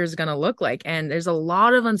next chapter is going to look like. And there's a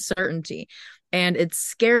lot of uncertainty. And it's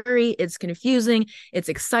scary, it's confusing, it's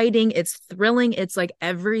exciting, it's thrilling. It's like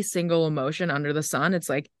every single emotion under the sun. It's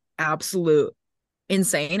like absolute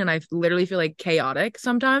insane. And I literally feel like chaotic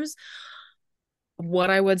sometimes.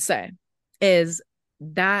 What I would say is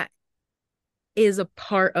that is a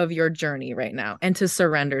part of your journey right now and to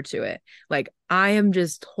surrender to it. Like I am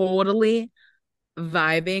just totally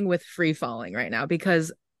vibing with free falling right now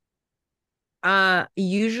because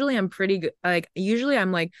usually I'm pretty good, like usually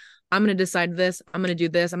I'm like I'm going to decide this, I'm going to do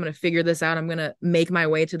this, I'm going to figure this out, I'm going to make my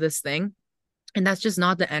way to this thing. And that's just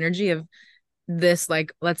not the energy of this,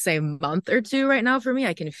 like let's say month or two right now for me.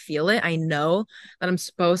 I can feel it. I know that I'm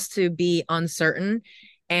supposed to be uncertain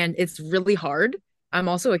and it's really hard. I'm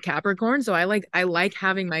also a Capricorn, so I like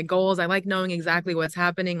having my goals. I like knowing exactly what's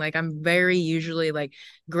happening. Like I'm very usually like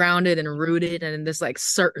grounded and rooted and in this like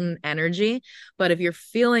certain energy. But if you're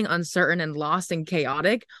feeling uncertain and lost and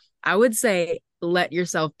chaotic, I would say let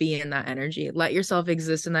yourself be in that energy. Let yourself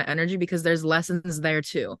exist in that energy because there's lessons there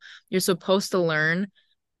too. You're supposed to learn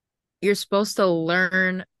you're supposed to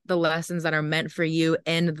learn the lessons that are meant for you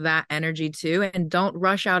in that energy too, and don't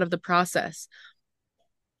rush out of the process.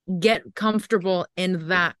 Get comfortable in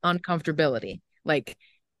that uncomfortability. Like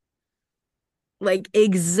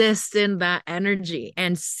exist in that energy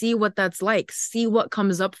and see what that's like. See what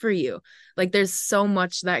comes up for you. Like there's so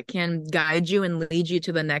much that can guide you and lead you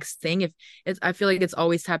to the next thing. If it's I feel like it's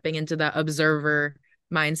always tapping into that observer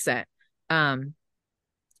mindset. Um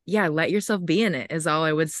yeah, let yourself be in it is all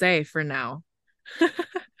I would say for now.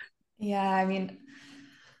 Yeah, I mean,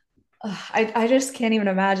 I just can't even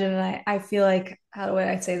imagine. And I feel like, how do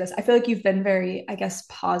I say this? I feel like you've been very, I guess,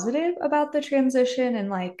 positive about the transition. And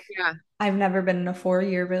like, Yeah. I've never been in a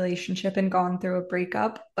 4-year relationship and gone through a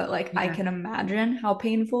breakup, but like, I Yeah. can imagine how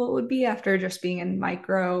painful it would be after just being in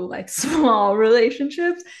micro, like small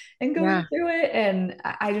relationships and going Yeah. through it. And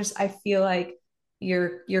I feel like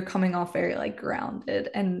you're coming off very like grounded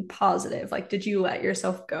and positive. Like, did you let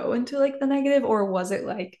yourself go into like the negative, or was it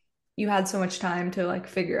like, you had so much time to like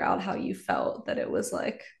figure out how you felt that it was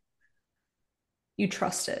like you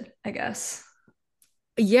trusted, I guess.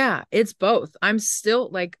 Yeah, it's both. I'm still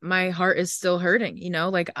like my heart is still hurting,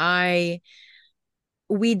 like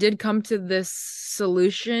we did come to this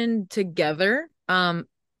solution together.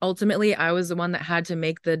 Ultimately I was the one that had to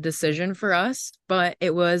make the decision for us, but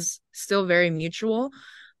it was still very mutual.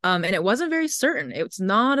 And it wasn't very certain. It's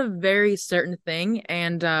not a very certain thing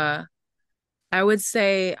and I would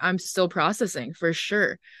say I'm still processing for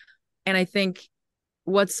sure. And I think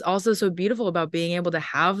what's also so beautiful about being able to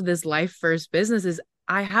have this life first business is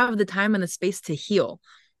I have the time and the space to heal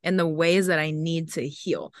in the ways that I need to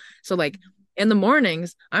heal. So, like in the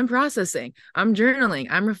mornings, I'm processing, I'm journaling,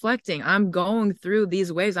 I'm reflecting, I'm going through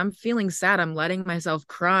these waves. I'm feeling sad. I'm letting myself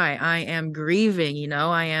cry. I am grieving,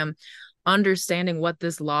 I am understanding what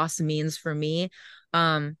this loss means for me.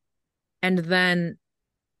 Um, and then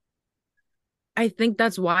I think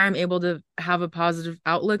that's why I'm able to have a positive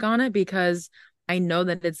outlook on it because I know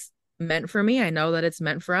that it's meant for me. I know that it's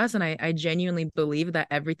meant for us. And I genuinely believe that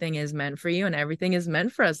everything is meant for you and everything is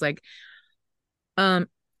meant for us. Um,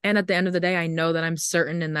 and at the end of the day, I know that I'm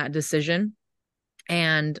certain in that decision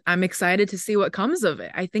and I'm excited to see what comes of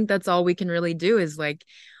it. I think that's all we can really do is like,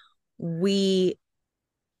 we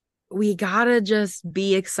we gotta just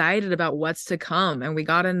be excited about what's to come and we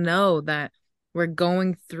gotta know that we're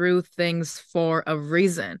going through things for a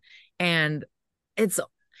reason and it's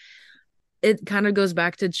it kind of goes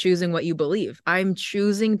back to choosing what you believe. I'm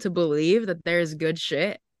choosing to believe that there's good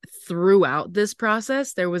shit throughout this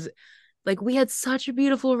process. There was like we had such a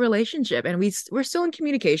beautiful relationship and we're still in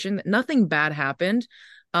communication. Nothing bad happened.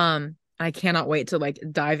 I cannot wait to like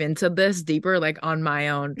dive into this deeper like on my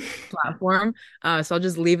own platform. So I'll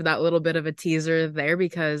just leave that little bit of a teaser there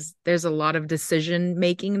because there's a lot of decision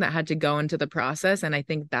making that had to go into the process and I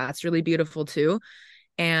think that's really beautiful too.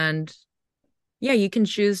 And yeah, you can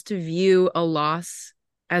choose to view a loss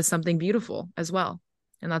as something beautiful as well.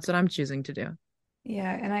 And that's what I'm choosing to do.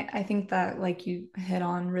 Yeah, and I think that like you hit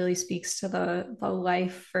on really speaks to the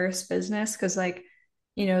life first business because like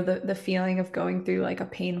the feeling of going through like a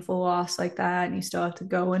painful loss like that and you still have to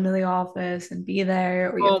go into the office and be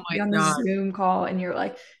there or you have Oh to be my on the God. Zoom call and you're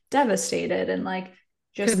like devastated and like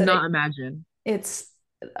just Could that not imagine. it's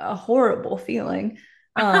a horrible feeling.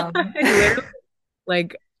 Um Literally,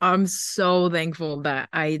 like I'm so thankful that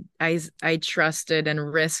I trusted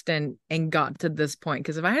and risked and got to this point.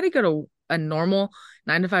 Because if I had to go to a normal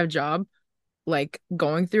 9 to 5 job, like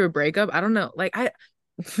going through a breakup, I don't know. Like I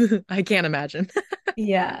I can't imagine.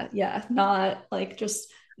 Yeah, yeah, not like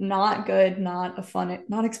just not good, not a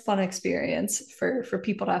fun experience for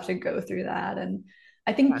people to have to go through that. And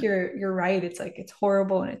I think Yeah. you're right. It's like it's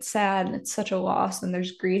horrible and it's sad and it's such a loss and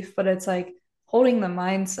there's grief, but it's like holding the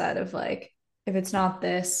mindset of like if it's not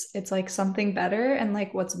this, it's like something better and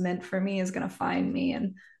like what's meant for me is gonna find me.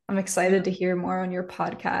 And I'm excited to hear more on your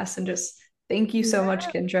podcast and just thank you so much,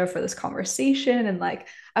 Yeah. Kendra, for this conversation. And like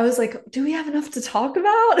I was like, do we have enough to talk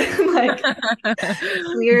about? Like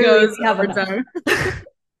clearly Goes we have enough. overtime.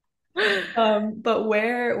 But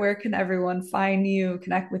where can everyone find you,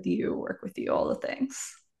 connect with you, work with you, all the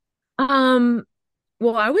things? Um,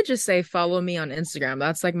 well, I would just say follow me on Instagram.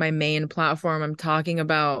 That's like my main platform. I'm talking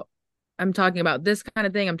about this kind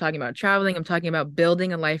of thing. I'm talking about traveling. I'm talking about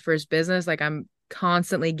building a life first business. Like I'm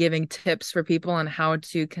constantly giving tips for people on how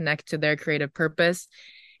to connect to their creative purpose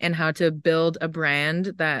and how to build a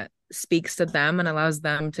brand that speaks to them and allows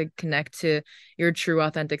them to connect to your true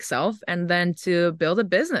authentic self and then to build a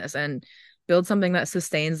business and build something that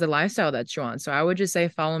sustains the lifestyle that you want. So I would just say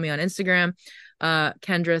follow me on Instagram,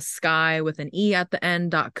 Kendra Skye with an E at the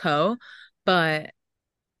end .co. But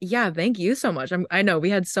yeah, thank you so much. I know we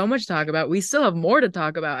had so much to talk about. We still have more to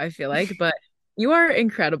talk about, I feel like, but you are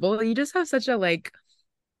incredible. You just have such a like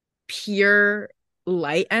pure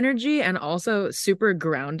light energy and also super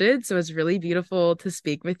grounded. So it's really beautiful to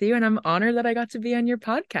speak with you. And I'm honored that I got to be on your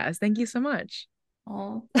podcast. Thank you so much.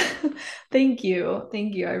 Oh, thank you.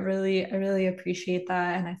 Thank you. I really appreciate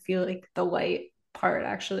that. And I feel like the light part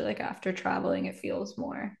actually, like after traveling, it feels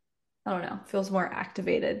more, I don't know, feels more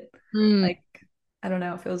activated. Mm, Like, I don't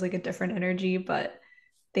know, it feels like a different energy, but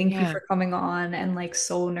thank you yeah. for coming on and like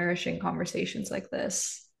soul nourishing conversations like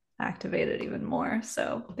this activated even more.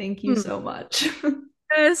 So thank you Mm. so much.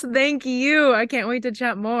 Yes, thank you. I can't wait to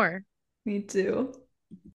chat more. Me too.